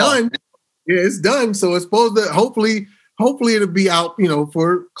 It's fall. Done. Yeah, it's done. So it's supposed to hopefully it'll be out,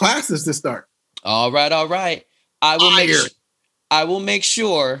 for classes to start. All right. I will make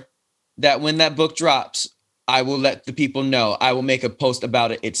sure that when that book drops, I will let the people know. I will make a post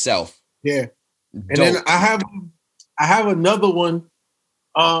about it itself. Yeah. And then I have another one.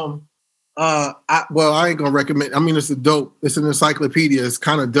 I ain't gonna recommend. I mean, it's an encyclopedia. It's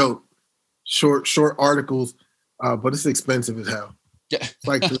kind of dope. Short articles, but it's expensive as hell. Yeah. It's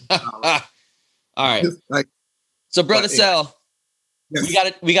like all right. So Brother Cell,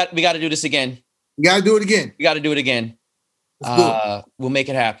 yes. we got to do this again. We got to do it again. We'll make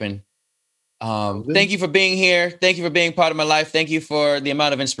it happen. Thank you for being here. Thank you for being part of my life. Thank you for the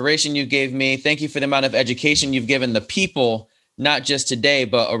amount of inspiration you gave me. Thank you for the amount of education you've given the people, not just today,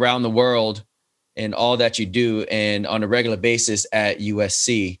 but around the world, and all that you do and on a regular basis at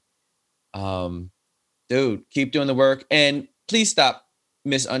USC. Dude, keep doing the work, and please stop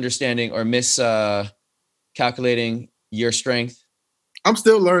misunderstanding or miscalculating your strength. I'm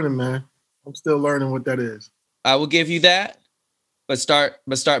still learning, man. I'm still learning what that is. I will give you that. But start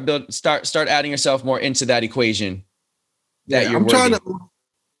adding yourself more into that equation. I'm trying to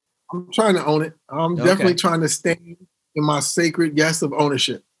own it. I'm definitely trying to stand in my sacred yes of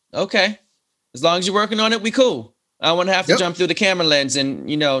ownership. Okay. As long as you're working on it, we cool. I don't want to have to jump through the camera lens and,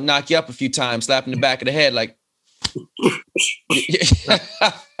 knock you up a few times, slap in the back of the head like.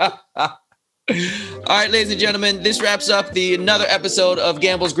 All right, ladies and gentlemen, this wraps up another episode of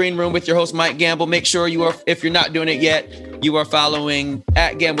Gamble's Green Room with your host, Mike Gamble. Make sure if you're not doing it yet, you are following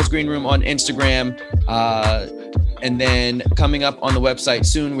at Gamble's Green Room on Instagram. And then coming up on the website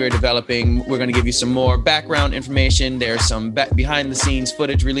soon, we're going to give you some more background information. There's some behind the scenes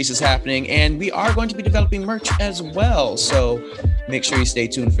footage releases happening, and we are going to be developing merch as well. So make sure you stay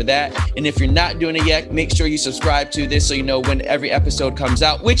tuned for that. And if you're not doing it yet, make sure you subscribe to this so you know when every episode comes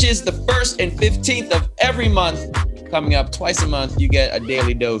out, which is the 1st and 15th of every month. Coming up twice a month, you get a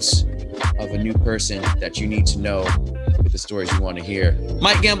daily dose of a new person that you need to know with the stories you want to hear.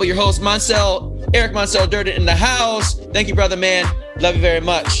 Mike Gamble, your host. Eric Moncel Durden in the house. Thank you, brother, man. Love you very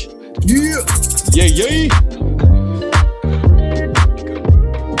much. Yeah. Yeah.